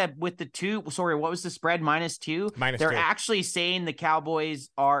saying with the 2. Sorry, what was the spread? -2. They're -2. actually saying the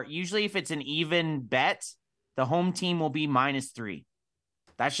Cowboys are usually, if it's an even bet, the home team will be -3.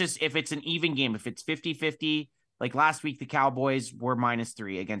 That's just if it's an even game. If it's 50-50, like last week, the Cowboys were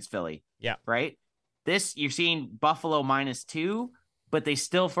 -3 against Philly. Yeah. Right. This you're seeing Buffalo -2, but they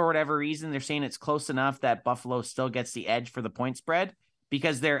still, for whatever reason, they're saying it's close enough that Buffalo still gets the edge for the point spread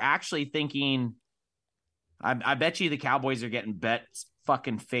because they're actually thinking. I bet you the Cowboys are getting bet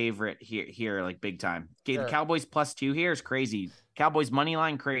fucking favorite here like big time. Okay, sure. The Cowboys +2 here is crazy. Cowboys money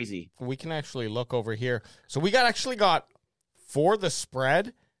line crazy. We can actually look over here. So we got for the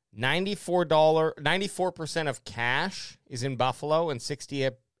spread, $94% of cash is in Buffalo and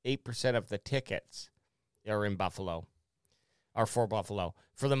 68% of the tickets are in Buffalo. Are for Buffalo.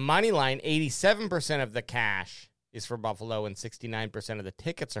 For the money line, 87% of the cash is for Buffalo and 69% of the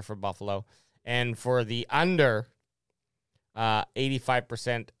tickets are for Buffalo. And for the under,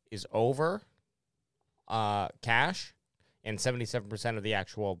 85% is over cash, and 77% of the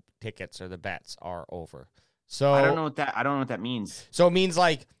actual tickets or the bets are over. So I don't know what that means. So it means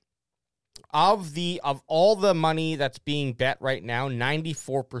like of all the money that's being bet right now,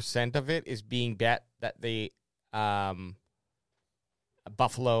 94% of it is being bet that the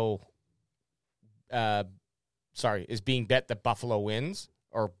Buffalo is being bet that Buffalo wins.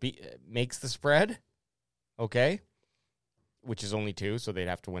 Or makes the spread, okay, which is only 2, so they'd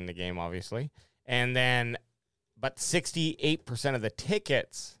have to win the game, obviously. And then, but 68% of the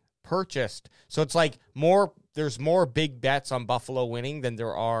tickets purchased. So it's like there's more big bets on Buffalo winning than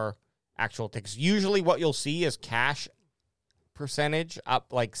there are actual tickets. Usually what you'll see is cash percentage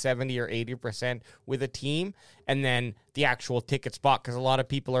up like 70 or 80% with a team, and then the actual ticket spot, because a lot of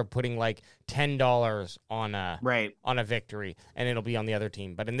people are putting like $10 on a victory, and it'll be on the other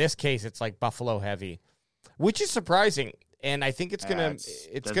team. But in this case, it's like Buffalo heavy, which is surprising. And I think it's gonna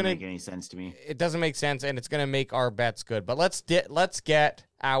make any sense to me. It doesn't make sense, and it's gonna make our bets good. But let's get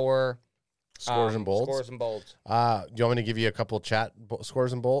our scores and bolds. Scores and bolds. Do you want me to give you a couple chat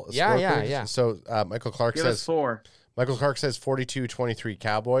scores and bolds? Yeah. So Michael Clark says 4. Michael Clark says 42-23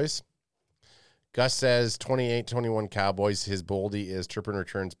 Cowboys. Gus says 28-21 Cowboys. His boldy is Turpin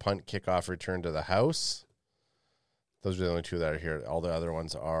returns, punt, kickoff, return to the house. Those are the only 2 that are here. All the other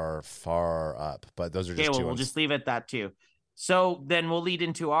ones are far up, but those are just 2 we'll ones. just leave it at that too. So then we'll lead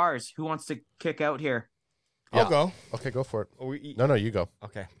into ours. Who wants to kick out here? I'll go. Okay, go for it. No, you go.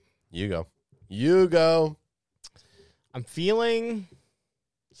 Okay. You go. I'm feeling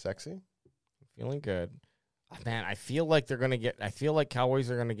sexy. I'm feeling good. Man, I feel like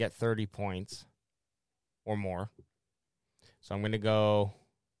Cowboys are going to get 30 points or more. So I'm going to go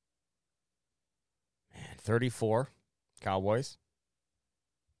 34 Cowboys.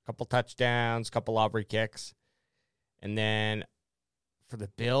 Couple touchdowns, couple Aubrey kicks. And then for the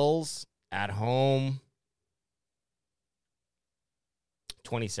Bills at home,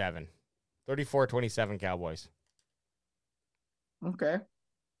 27. 34-27 Cowboys. Okay.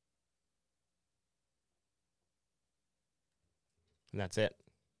 And that's it.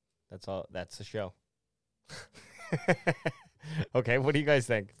 That's all. That's the show. Okay, what do you guys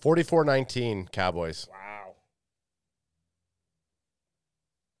think? 44-19 Cowboys. Wow.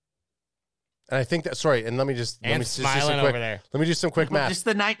 And I think that, sorry, and let me just And just smiling quick, over there. let me do some quick math. Just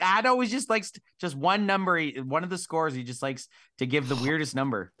the night. Ad always just likes just one number. One of the scores he just likes to give the weirdest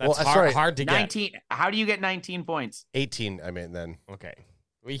number. That's Well, hard, sorry. hard to 19. How do you get 19 points? 18, I mean, then. get. Okay.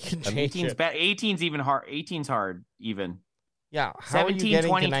 We can change 18's it. 18's even hard. 18's hard even. Yeah. How 17, are you getting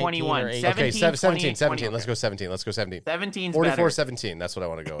 20, to 19 21. or 18? Okay, 17, 17. 20. Let's go 17. 17's 44-17. That's what I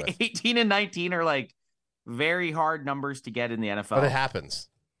want to go with. 18 and 19 are like very hard numbers to get in the NFL. But it happens.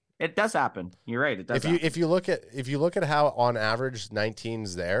 It does happen. You're right. It does. If you look at how on average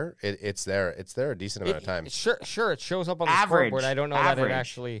 19's there, it's there a decent amount of time. Sure. It shows up on the Average. scoreboard. I don't know that it Average.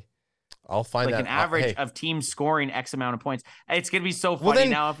 actually. I'll find like that an average hey, of teams scoring X amount of points. It's gonna be so funny Well, then-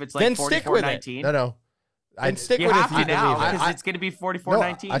 now if it's then like stick with it. 44-19. no. Then stick You with have it if you to now believe it. because it's gonna be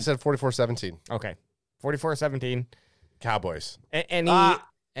 44-19. No, I said 44-17 Okay. 44-17. Cowboys.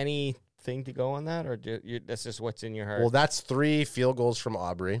 Anything to go on that, or that's just what's in your heart? Well, that's 3 field goals from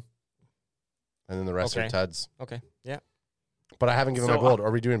Aubrey, and then the rest Okay. are Tuds. Okay. Yeah. But I haven't given So, my bold.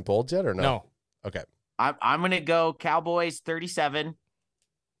 Are we doing bolds yet or no? No. Okay. I'm gonna go Cowboys 37,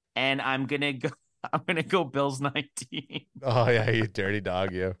 and I'm gonna go Bills 19. Oh yeah, you dirty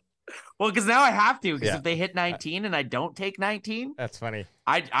dog, you. Well, because now I have to. Because Yeah. if they hit 19 and I don't take 19, That's funny.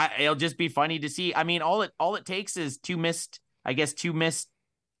 it'll just be funny to see. I mean, all it takes is two missed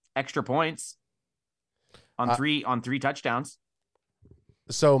extra points on three touchdowns.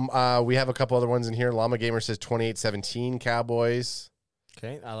 So we have a couple other ones in here. Llama Gamer says 28-17 Cowboys.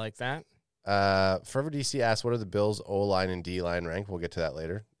 Okay, I like that. Forever DC asks, what are the Bills O-line and D-line rank? We'll get to that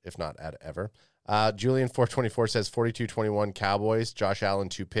later, if not at ever. Julian424 says 42-21 Cowboys. Josh Allen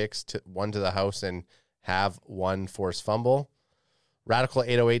 2 picks, 1 to the house, and have 1 forced fumble. Radical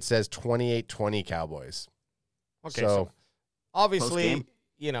 808 says 28-20 Cowboys. Okay, So- so obviously,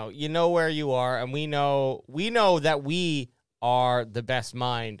 Post-game. you know where you are, and we know that we are the best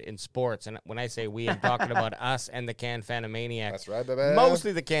mind in sports. And when I say we, I'm talking about us and the Can Fanamaniacs. That's right, baby.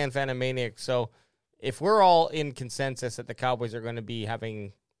 Mostly the Can Fanamaniacs. So if we're all in consensus that the Cowboys are going to be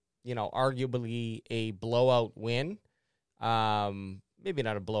having, arguably a blowout win, maybe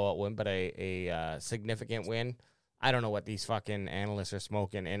not a blowout win, but a significant win. I don't know what these fucking analysts are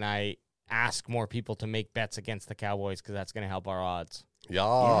smoking, and I ask more people to make bets against the Cowboys because that's going to help our odds.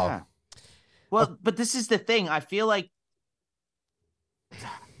 Yeah. Well, but this is the thing. I feel like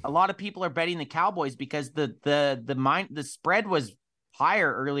a lot of people are betting the Cowboys because the spread was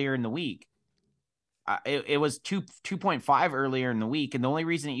higher earlier in the week. It was 2.5 earlier in the week, and the only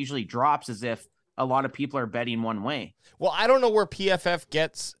reason it usually drops is if a lot of people are betting one way. Well, I don't know where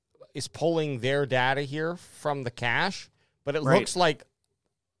PFF is pulling their data here from the cash, but it looks like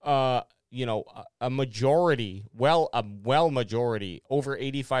a majority, majority, over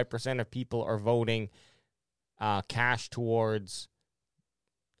 85% of people are voting cash towards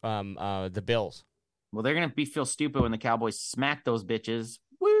the Bills. Well, they're gonna feel stupid when the Cowboys smack those bitches.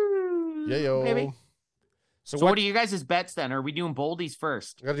 Woo! Yeah, yo. Baby. So what are you guys' bets then? Are we doing boldies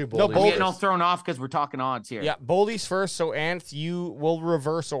first? I gotta do No, boldies. I'm Boldies. getting all thrown off because we're talking odds here. Yeah, Boldy's first. So, Anth, you will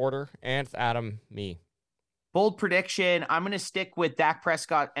reverse order. Anth, Adam, me. Bold prediction. I'm going to stick with Dak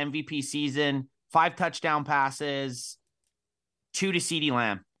Prescott MVP season, 5 touchdown passes, 2 to CeeDee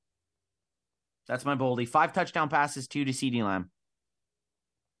Lamb. That's my boldie. 5 touchdown passes, 2 to CeeDee Lamb.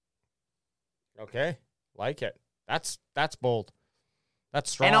 Okay, like it. That's bold.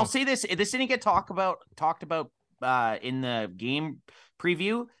 That's strong. And I'll say this didn't get talked about in the game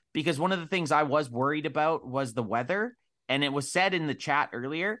preview because one of the things I was worried about was the weather. And it was said in the chat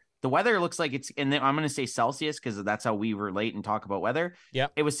earlier, the weather looks like it's, and I'm going to say Celsius because that's how we relate and talk about weather. Yeah.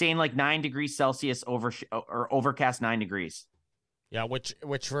 It was saying like 9 degrees Celsius or overcast 9 degrees. Yeah, which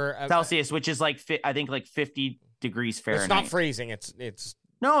for Celsius, which is like, I think like 50 degrees Fahrenheit. it's not freezing. It's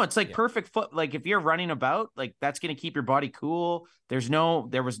No, it's like perfect foot. Like if you're running about, like that's going to keep your body cool. There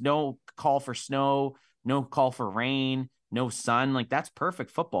was no call for snow, no call for rain, no sun. Like that's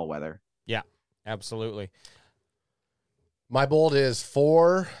perfect football weather. Yeah, absolutely. My bold is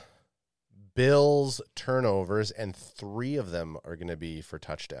 4 Bills turnovers, and 3 of them are going to be for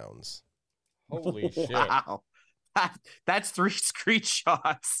touchdowns. Holy shit. Wow. That's 3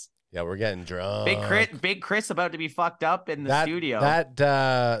 screenshots. Yeah, we're getting drunk. Big Chris about to be fucked up in the studio.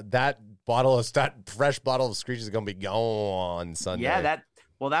 That fresh bottle of Screech is going to be gone Sunday. Yeah,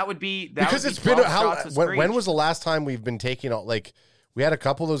 that would be because would it's be been 12 how shots of when Screech. was the last time we've been taking out, like we had a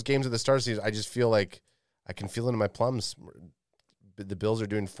couple of those games at the start of the season. I just feel like I can feel it in my plums. The Bills are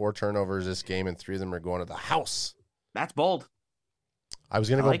doing 4 turnovers this game, and 3 of them are going to the house. That's bold. I was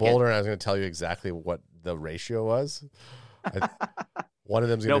going to I go like bolder, and I was going to tell you exactly what the ratio was. One of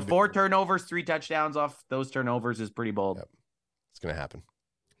them's going to 4 turnovers, 3 touchdowns off those turnovers is pretty bold. Yep. It's going to happen.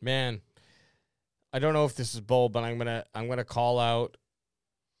 Man, I don't know if this is bold, but I'm gonna call out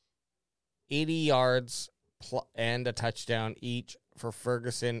 80 yards and a touchdown each for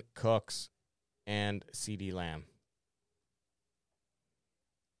Ferguson, Cooks, and CeeDee Lamb.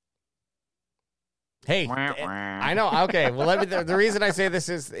 Hey, I know. Okay, well, the reason I say this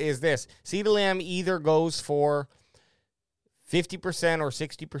is this: CeeDee Lamb either goes for 50% or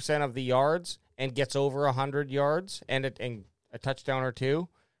 60% of the yards and gets over 100 yards and a touchdown or 2,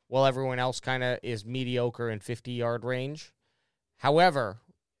 while everyone else kind of is mediocre in 50-yard range. However,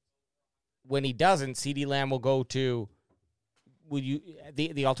 when he doesn't, CeeDee Lamb will go to.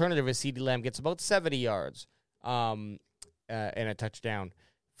 The alternative is CeeDee Lamb gets about 70 yards and a touchdown.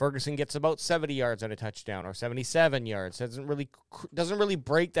 Ferguson gets about 70 yards and a touchdown, or 77 yards. Doesn't really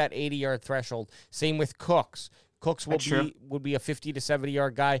break that 80-yard threshold. Same with Cooks. Cooks would be a 50 to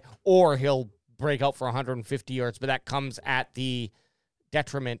 70-yard guy, or he'll break out for 150 yards, but that comes at the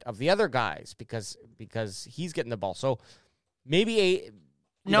detriment of the other guys because he's getting the ball. So maybe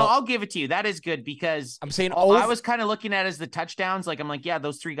I'll give it to you. That is good because I'm saying I was kind of looking at it as the touchdowns. Like I'm like, yeah,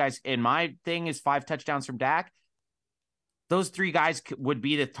 those 3 guys in my thing is 5 touchdowns from Dak. Those 3 guys would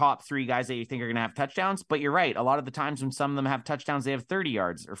be the top 3 guys that you think are going to have touchdowns. But you're right. A lot of the times when some of them have touchdowns, they have 30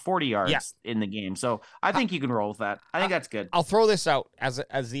 yards or 40 yards in the game. So I think you can roll with that. I think that's good. I'll throw this out as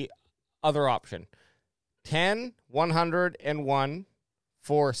the other option. 10, 101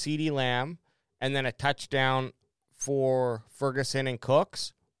 for CeeDee Lamb, and then a touchdown for Ferguson and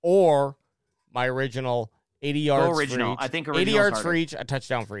Cooks, or my original 80 yards Go original. for each. I think 80 yards for each, a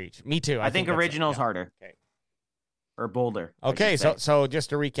touchdown for each. Me too. I think original is harder. Okay. Or bolder. Okay, so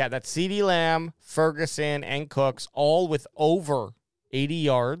just to recap, that's CeeDee Lamb, Ferguson, and Cooks, all with over 80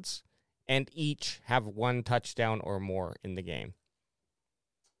 yards, and each have 1 touchdown or more in the game.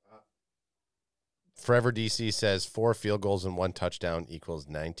 Forever DC says 4 field goals and 1 touchdown equals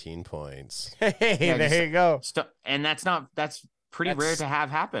 19 points. Hey, there you go. And that's pretty rare to have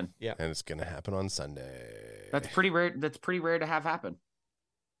happen. Yeah. And it's going to happen on Sunday. That's pretty rare. That's pretty rare to have happen.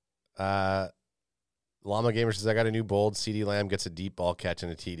 Llama Gamer says, I got a new bold. CeeDee Lamb gets a deep ball catch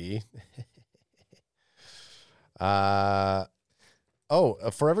and a TD. Forever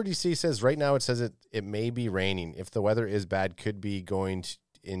DC says, right now it says it may be raining. If the weather is bad, could be going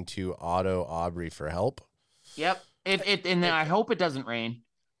into Otto Aubrey for help. Yep. And I hope it doesn't rain.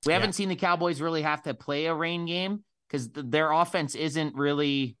 We haven't seen the Cowboys really have to play a rain game because their offense isn't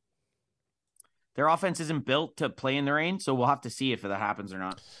built to play in the rain. So we'll have to see if that happens or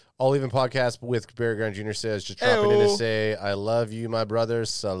not. All Even Podcast with Barry Grant Jr. says, just dropping in to say, I love you, my brother.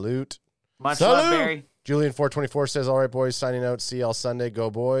 Salute. Much love, Barry. Julian424 says, all right, boys, signing out. See y'all Sunday. Go,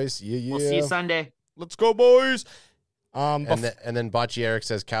 boys. Yeah. We'll see you Sunday. Let's go, boys. And then Bocce Eric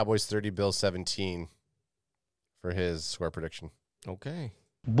says, Cowboys 30, Bills 17 for his score prediction. Okay.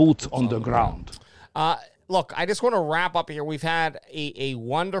 Boots on the ground. Look, I just want to wrap up here. We've had a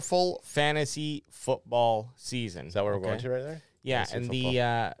wonderful fantasy football season. Is that where we're going to right there? Yeah, fantasy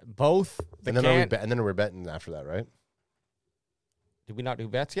and football. and then we're betting after that, right? Did we not do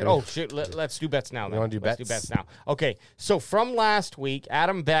bets yet? Oh, shoot. Let's do bets now. You want to do bets? Let's do bets now. Okay, so from last week,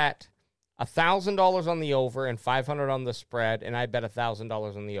 Adam bet $1,000 on the over and $500 on the spread, and I bet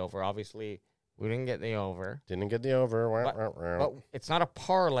 $1,000 on the over. Obviously, we didn't get the over. Didn't get the over. But it's not a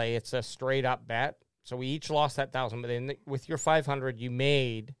parlay. It's a straight-up bet. So we each lost that $1,000. But then with your $500, you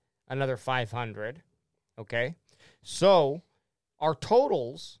made another $500. Okay? So our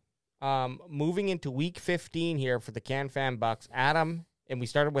totals moving into week 15 here for the Can Fan Bucks, Adam, and we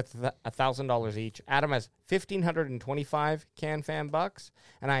started with $1,000 each. Adam has 1,525 Can Fan Bucks,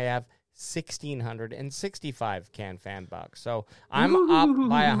 and I have 1,665 Can Fan Bucks. So I'm up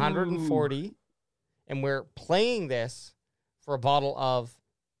by 140, and we're playing this for a bottle of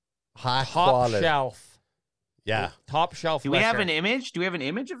high top quality. Shelf. Yeah. Top shelf. Do we have an image? Do we have an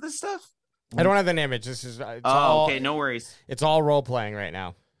image of this stuff? I don't have an image. This is okay. No worries. It's all role playing right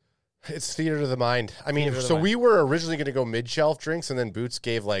now. It's theater of the mind. I mean, so we were originally going to go mid-shelf drinks, and then Boots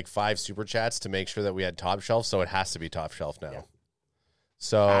gave like 5 super chats to make sure that we had top shelf, so it has to be top shelf now. Yeah.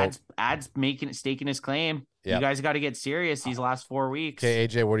 So Ad's staking his claim. Yep. You guys got to get serious these last 4 weeks. Okay,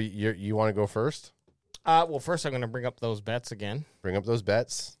 AJ, what do you want to go first? Well, first I'm going to bring up those bets again. Bring up those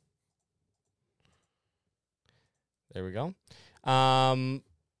bets. There we go.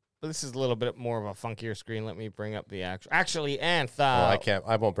 This is a little bit more of a funkier screen. Let me bring up the actual. Actually, Anth. I can't.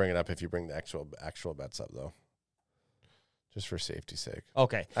 I won't bring it up if you bring the actual bets up, though. just for safety's sake.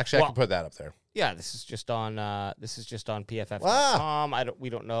 Okay. Actually, I can put that up there. Yeah, this is just on PFF.com. We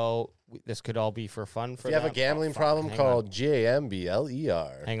don't know. This could all be for fun. For If you have a gambling problem, call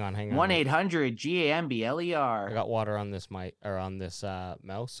GAMBLER. Hang on. 1-800-GAMBLER. I got water on this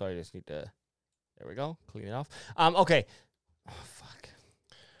mouse, so I just need to. There we go. Clean it off. Okay. Oh, fuck.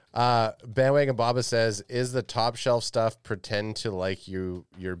 Bandwagon Baba says, "Is the top shelf stuff pretend to like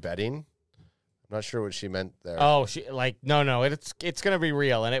you're betting?" I'm not sure what she meant there. Oh, no. It's gonna be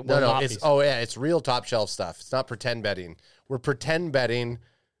real, and it will not be. It's real top shelf stuff. It's not pretend betting. We're pretend betting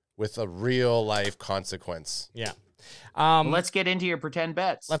with a real life consequence. Yeah. Let's get into your pretend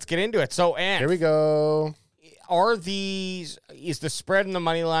bets. Let's get into it. So, Ann, here we go. Is the spread and the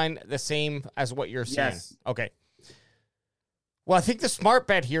money line the same as what you're seeing? Yes. Okay. Well, I think the smart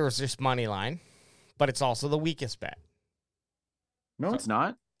bet here is just money line, but it's also the weakest bet. No, it's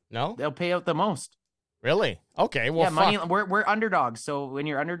not. No? They'll pay out the most. Really? Okay. Well, yeah, money. We're underdogs. So when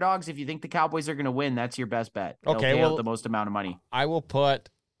you're underdogs, if you think the Cowboys are going to win, that's your best bet. They'll pay out the most amount of money. I will put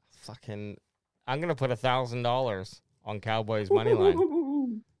I'm going to put $1,000 on Cowboys money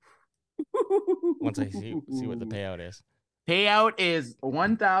line. Once I see what the payout is. Payout is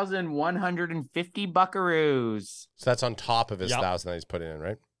 1,150 buckaroos. So that's on top of his 1,000 that he's putting in,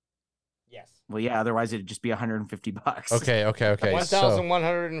 right? Yes. Well, yeah. Otherwise, it'd just be 150 bucks. Okay.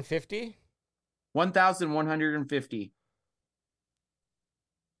 1,150. 1,150.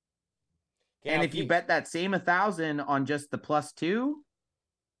 And if you bet that same 1,000 on just the +2,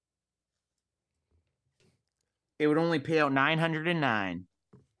 it would only pay out 909.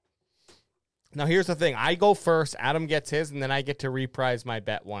 Now here's the thing: I go first. Adam gets his, and then I get to reprise my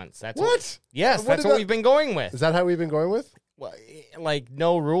bet once. That's what? Yes, that's what we've been going with. Is that how we've been going with? Well, like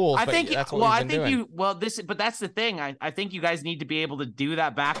no rules. I think. That's what we've been doing. But that's the thing. I think you guys need to be able to do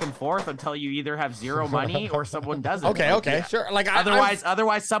that back and forth until you either have zero money or someone doesn't. Okay, sure. Like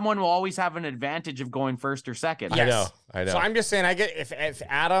otherwise, someone will always have an advantage of going first or second. Yes. I know. So I'm just saying, I get if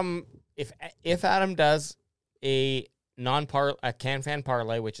Adam does a can-fan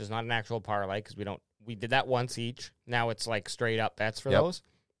parlay, which is not an actual parlay because we did that once each. Now it's like straight up bets for those.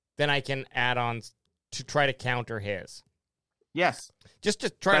 Then I can add on to try to counter his. Yes. Just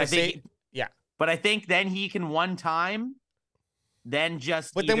to try to say, yeah. But I think then he can one time, then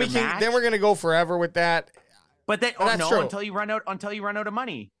just. But then then we're gonna go forever with that. But then true. until you run out of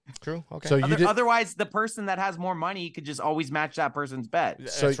money. True. Okay. So otherwise, the person that has more money could just always match that person's bet.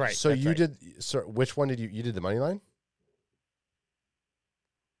 That's right. So which one did you did the money line?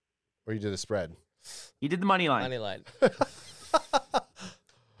 Or you did a spread? He did the money line. Money line.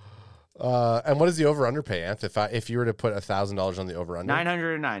 And what does the over/under pay, Anth? If you were to put $1,000 on the over/under,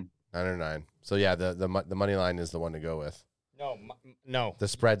 909. 909. So yeah, the money line is the one to go with. No. The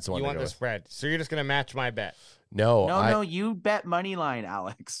spread's the one. You to want go the with. spread, so you're just gonna match my bet. No. You bet money line,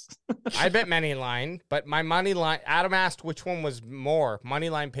 Alex. I bet money line, but my money line. Adam asked which one was more.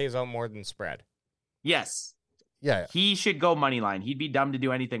 Money line pays out more than spread. Yes. Yeah. He should go money line. He'd be dumb to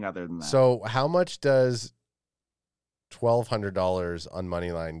do anything other than that. So how much does $1,200 on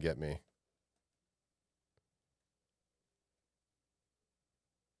money line get me?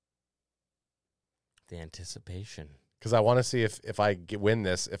 The anticipation. Because I want to see if I win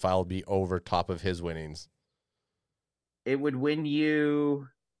this, if I'll be over top of his winnings. It would win you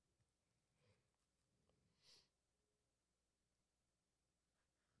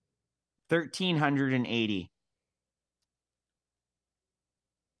 $1,380.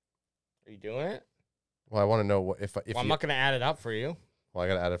 Are you doing it? Well, I want to know if I'm not going to add it up for you. Well, I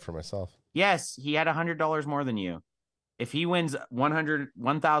got to add it for myself. Yes, he had $100 more than you. If he wins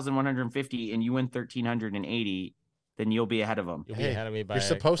 1,150 and you win 1,380, then you'll be ahead of him. You'll be ahead of me by. You're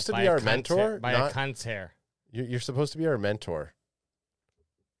supposed to be our mentor. By a cunt's hair. You're supposed to be our mentor.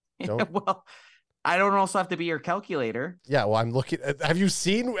 Well, I don't also have to be your calculator. Yeah, well, I'm looking. Have you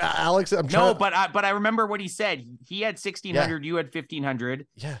seen Alex? But I remember what he said. He had 1,600. You had 1,500.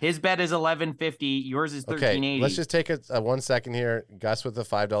 Yeah. His bet is 1,150. Yours is 1,380. Okay, let's just take a 1 second here. Gus with the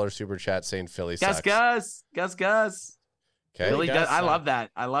 $5 super chat saying Philly sucks. Gus. Okay. Philly does. I love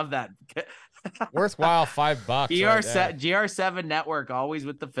that. Worthwhile $5. GR7 Network always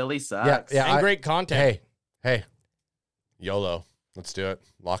with the Philly sucks. Yeah, and great content. Hey, YOLO. Let's do it.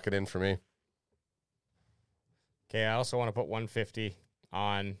 Lock it in for me. Okay, I also want to put 150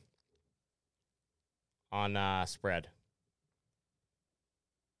 on spread.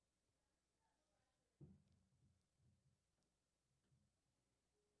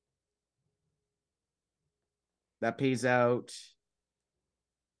 That pays out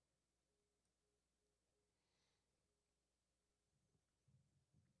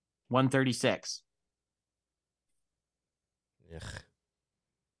 $136.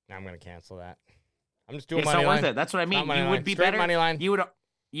 I'm going to cancel that. I'm just doing It's money not line. worth it. That's what I mean. You would be Straight better. money line.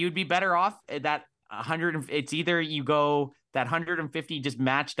 You'd be better off at that 100. It's either you go that 150 just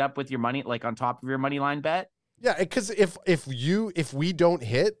matched up with your money, like on top of your money line bet. Yeah, because if we don't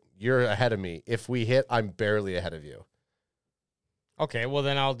hit, you're ahead of me. If we hit, I'm barely ahead of you. Okay, well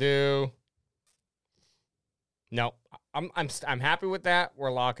then I'll do. No, I'm happy with that.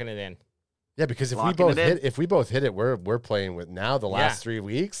 We're locking it in. Yeah, because if Locking we both hit it, we're playing with now the last 3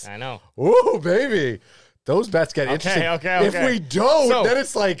 weeks. I know. Ooh, baby. Those bets get interesting. Okay. If we don't, then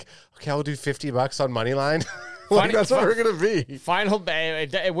it's like, okay, I'll do $50 on money line. That's what we're gonna be. Final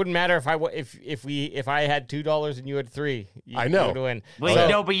bet. It wouldn't matter if I had $2 and you had $3. I know. You would win. Well,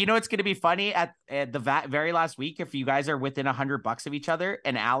 no, but you know it's going to be funny at the very last week if you guys are within $100 of each other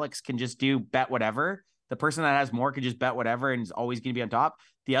and Alex can just do bet whatever. The person that has more can just bet whatever and is always going to be on top.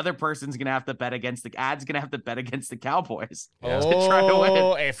 The other person's going to have to bet against the Cowboys to try to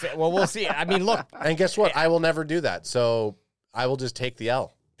win. Well, we'll see. I mean, look. And guess what? I will never do that. So I will just take the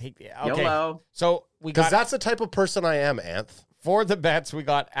L. Okay. YOLO. So because that's the type of person I am, Anth. For the bets, we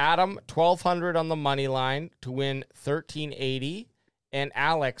got Adam 1,200 on the money line to win 1,380, and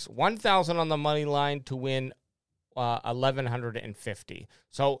Alex 1,000 on the money line to win 1,150.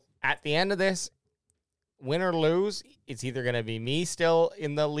 So at the end of this, win or lose, it's either going to be me still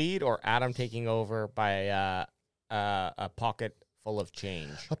in the lead or Adam taking over by a pocket full of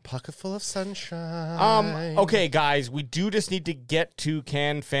change. A pocket full of sunshine. Okay, guys, we do just need to get to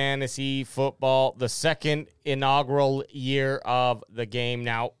Can Fantasy Football, the second inaugural year of the game.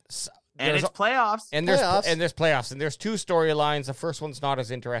 Now, and it's playoffs. And there's playoffs. And there's two storylines. The first one's not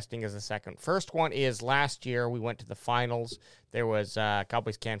as interesting as the second. First one is last year we went to the finals. There was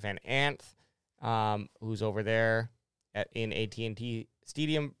Cowboys Can Fan Anth, who's over there in AT&T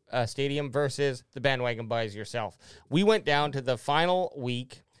Stadium versus the Bandwagon Boys yourself. We went down to the final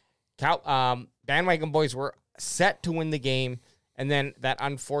week. Bandwagon Boys were set to win the game, and then that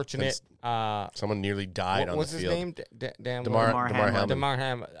unfortunate someone nearly died on the field. What's his name? Damar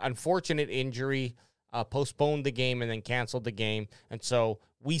Hamlin. Unfortunate injury, postponed the game and then canceled the game. And so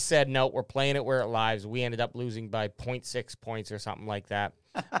we said, no, we're playing it where it lies. We ended up losing by 0.6 points or something like that.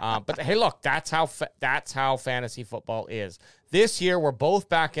 But hey, look, that's how fantasy football is. This year, we're both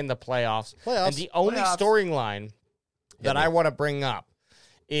back in the playoffs. And the only storyline that I want to bring up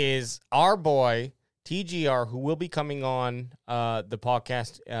is our boy, TGR, who will be coming on the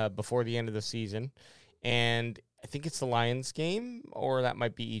podcast before the end of the season. And I think it's the Lions game, or that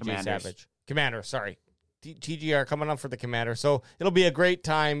might be EJ Savage. Commander, sorry. TGR coming on for the Commander. So it'll be a great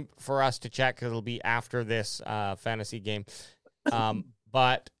time for us to chat because it'll be after this fantasy game.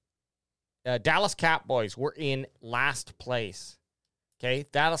 But Dallas Cowboys were in last place. Okay,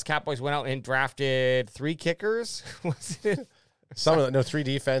 Dallas Cowboys went out and drafted 3 kickers. Was it? Three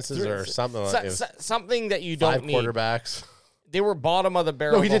defenses or something. Something that you don't need. 5 quarterbacks. They were bottom of the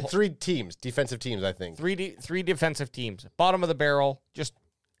barrel. No, he did 3 teams, defensive teams, I think. Three defensive teams, bottom of the barrel. Just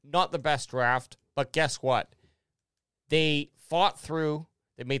not the best draft. But guess what? They fought through.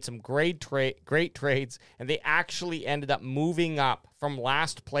 They made some great trades, and they actually ended up moving up from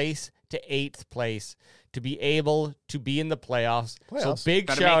last place to 8th place to be able to be in the playoffs. So big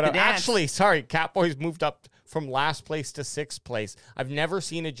shout out. Actually, sorry, Catboys moved up from last place to 6th place. I've never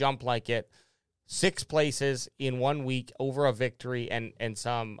seen a jump like it. 6 places in 1 week over a victory and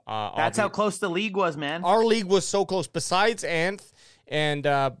some. That's how close the league was, man. Our league was so close. Besides Anth and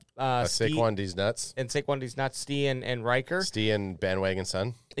Saquon D's nuts. And Saquon D's nuts, Stee and Riker. Stee and Bandwagon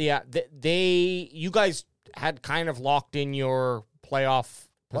Son. Yeah, you guys had kind of locked in your playoff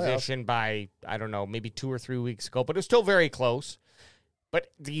position by, I don't know, maybe 2 or 3 weeks ago, but it was still very close. But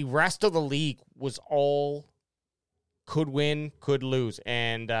the rest of the league was all could win, could lose.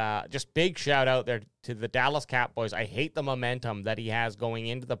 And just big shout out there to the Dallas Cowboys. I hate the momentum that he has going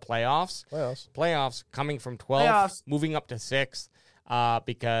into the playoffs. Playoffs coming from 12th, moving up to 6th.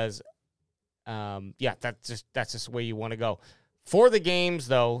 Because that's just the way you want to go. For the games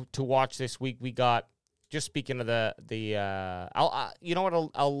though to watch this week, we got, just speaking of you know what,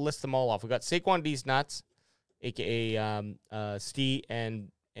 I'll list them all off. We got Saquon D's nuts, aka Stee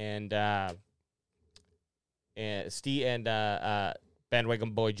and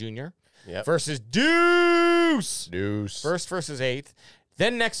Bandwagon Boy Jr. versus Deuce. First versus 8th.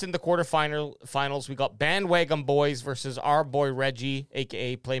 Then next in the quarterfinals, we got Bandwagon Boys versus our boy Reggie,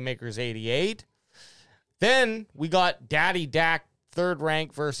 a.k.a. Playmakers 88. Then we got Daddy Dak, 3rd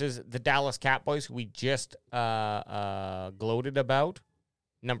rank, versus the Dallas Cowboys, who we just gloated about,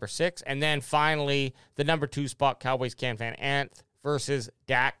 number 6. And then finally, the number 2 spot, Cowboys Can Fan Anth versus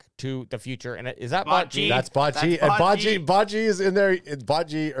Dak to the future. And is that Bot Bot G? G? That's Bot G. And Bot G is in there. Bot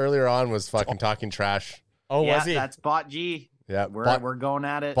G earlier on was fucking talking trash. Oh, was he? That's Bot G. Yeah, We're going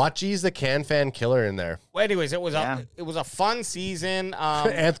at it. Bot G's the can fan killer in there. Well, anyways, it was a fun season.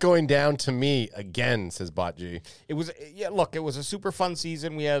 Anth going down to me again, says Bot G. It was a super fun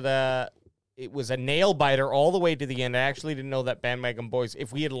season. We had it was a nail biter all the way to the end. I actually didn't know that Bandwagon Boys,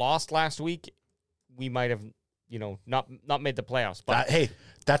 if we had lost last week, we might have, not made the playoffs. But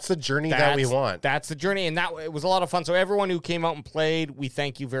that's the journey that we want. That's the journey, and it was a lot of fun. So everyone who came out and played, we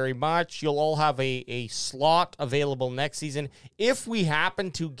thank you very much. You'll all have a slot available next season. If we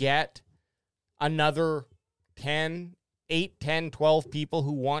happen to get another 8, 10, 12 people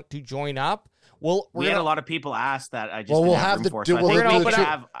who want to join up, we had a lot of people ask that. I just we'll didn't have room the for, do- so we're I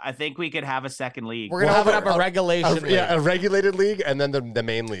gonna I think we could have a second league. We're gonna open up a regulation league. A regulated league, and then the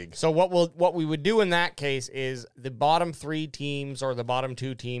main league. So what we would do in that case is the bottom 3 teams or the bottom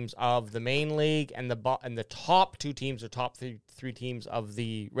 2 teams of the main league and the top 2 teams or top 3 teams of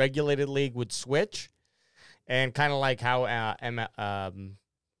the regulated league would switch, and kind of like how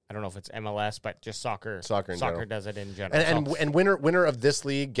I don't know if it's MLS, but just soccer does it in general. And winner of this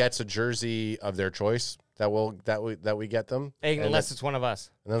league gets a jersey of their choice that we get them. Unless it's one of us.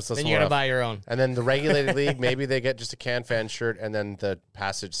 Then you got to buy your own. And then the regulated league, maybe they get just a can fan shirt, and then the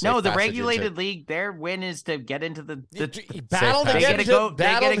passage. No, the regulated league, their win is to get into the battle. They get to go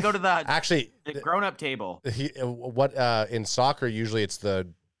to the grown up table. In soccer, usually it's the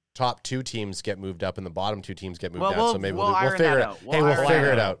top 2 teams get moved up and the bottom 2 teams get moved down. So maybe we'll figure it out. We'll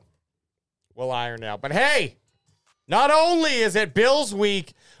figure it out. We'll iron it out. But hey, not only is it Bills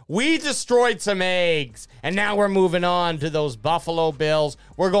week, we destroyed some eggs, and now we're moving on to those Buffalo Bills.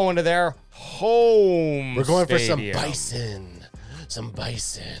 We're going to their home. We're going stadium. for some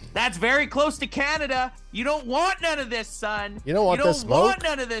bison. That's very close to Canada. You don't want none of this, son. You don't want this smoke. You don't want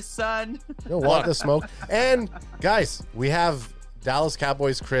none of this, son. You don't want the smoke. And guys, we have Dallas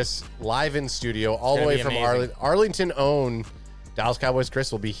Cowboys Chris live in studio all the way from Arlington own. Dallas Cowboys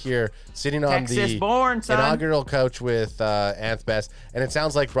Chris will be here sitting on the inaugural couch with Anth Best. And it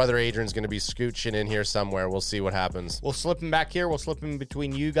sounds like Brother Adrian's going to be scooching in here somewhere. We'll see what happens. We'll slip him back here. We'll slip him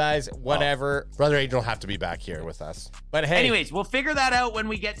between you guys, whatever. Brother Adrian will have to be back here with us. But hey. Anyways, we'll figure that out when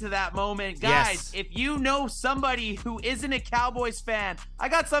we get to that moment. Guys, if you know somebody who isn't a Cowboys fan, I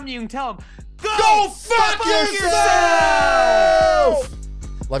got something you can tell them. Go fuck yourself!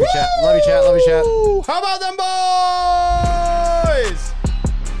 Love you, chat. Love you, chat. Love you, chat. How about them boys?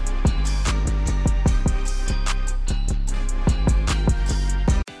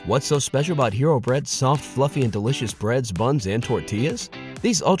 What's so special about Hero Bread's soft, fluffy, and delicious breads, buns, and tortillas?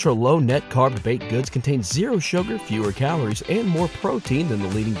 These ultra-low net-carb baked goods contain zero sugar, fewer calories, and more protein than the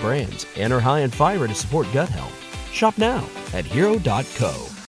leading brands, and are high in fiber to support gut health. Shop now at Hero.co.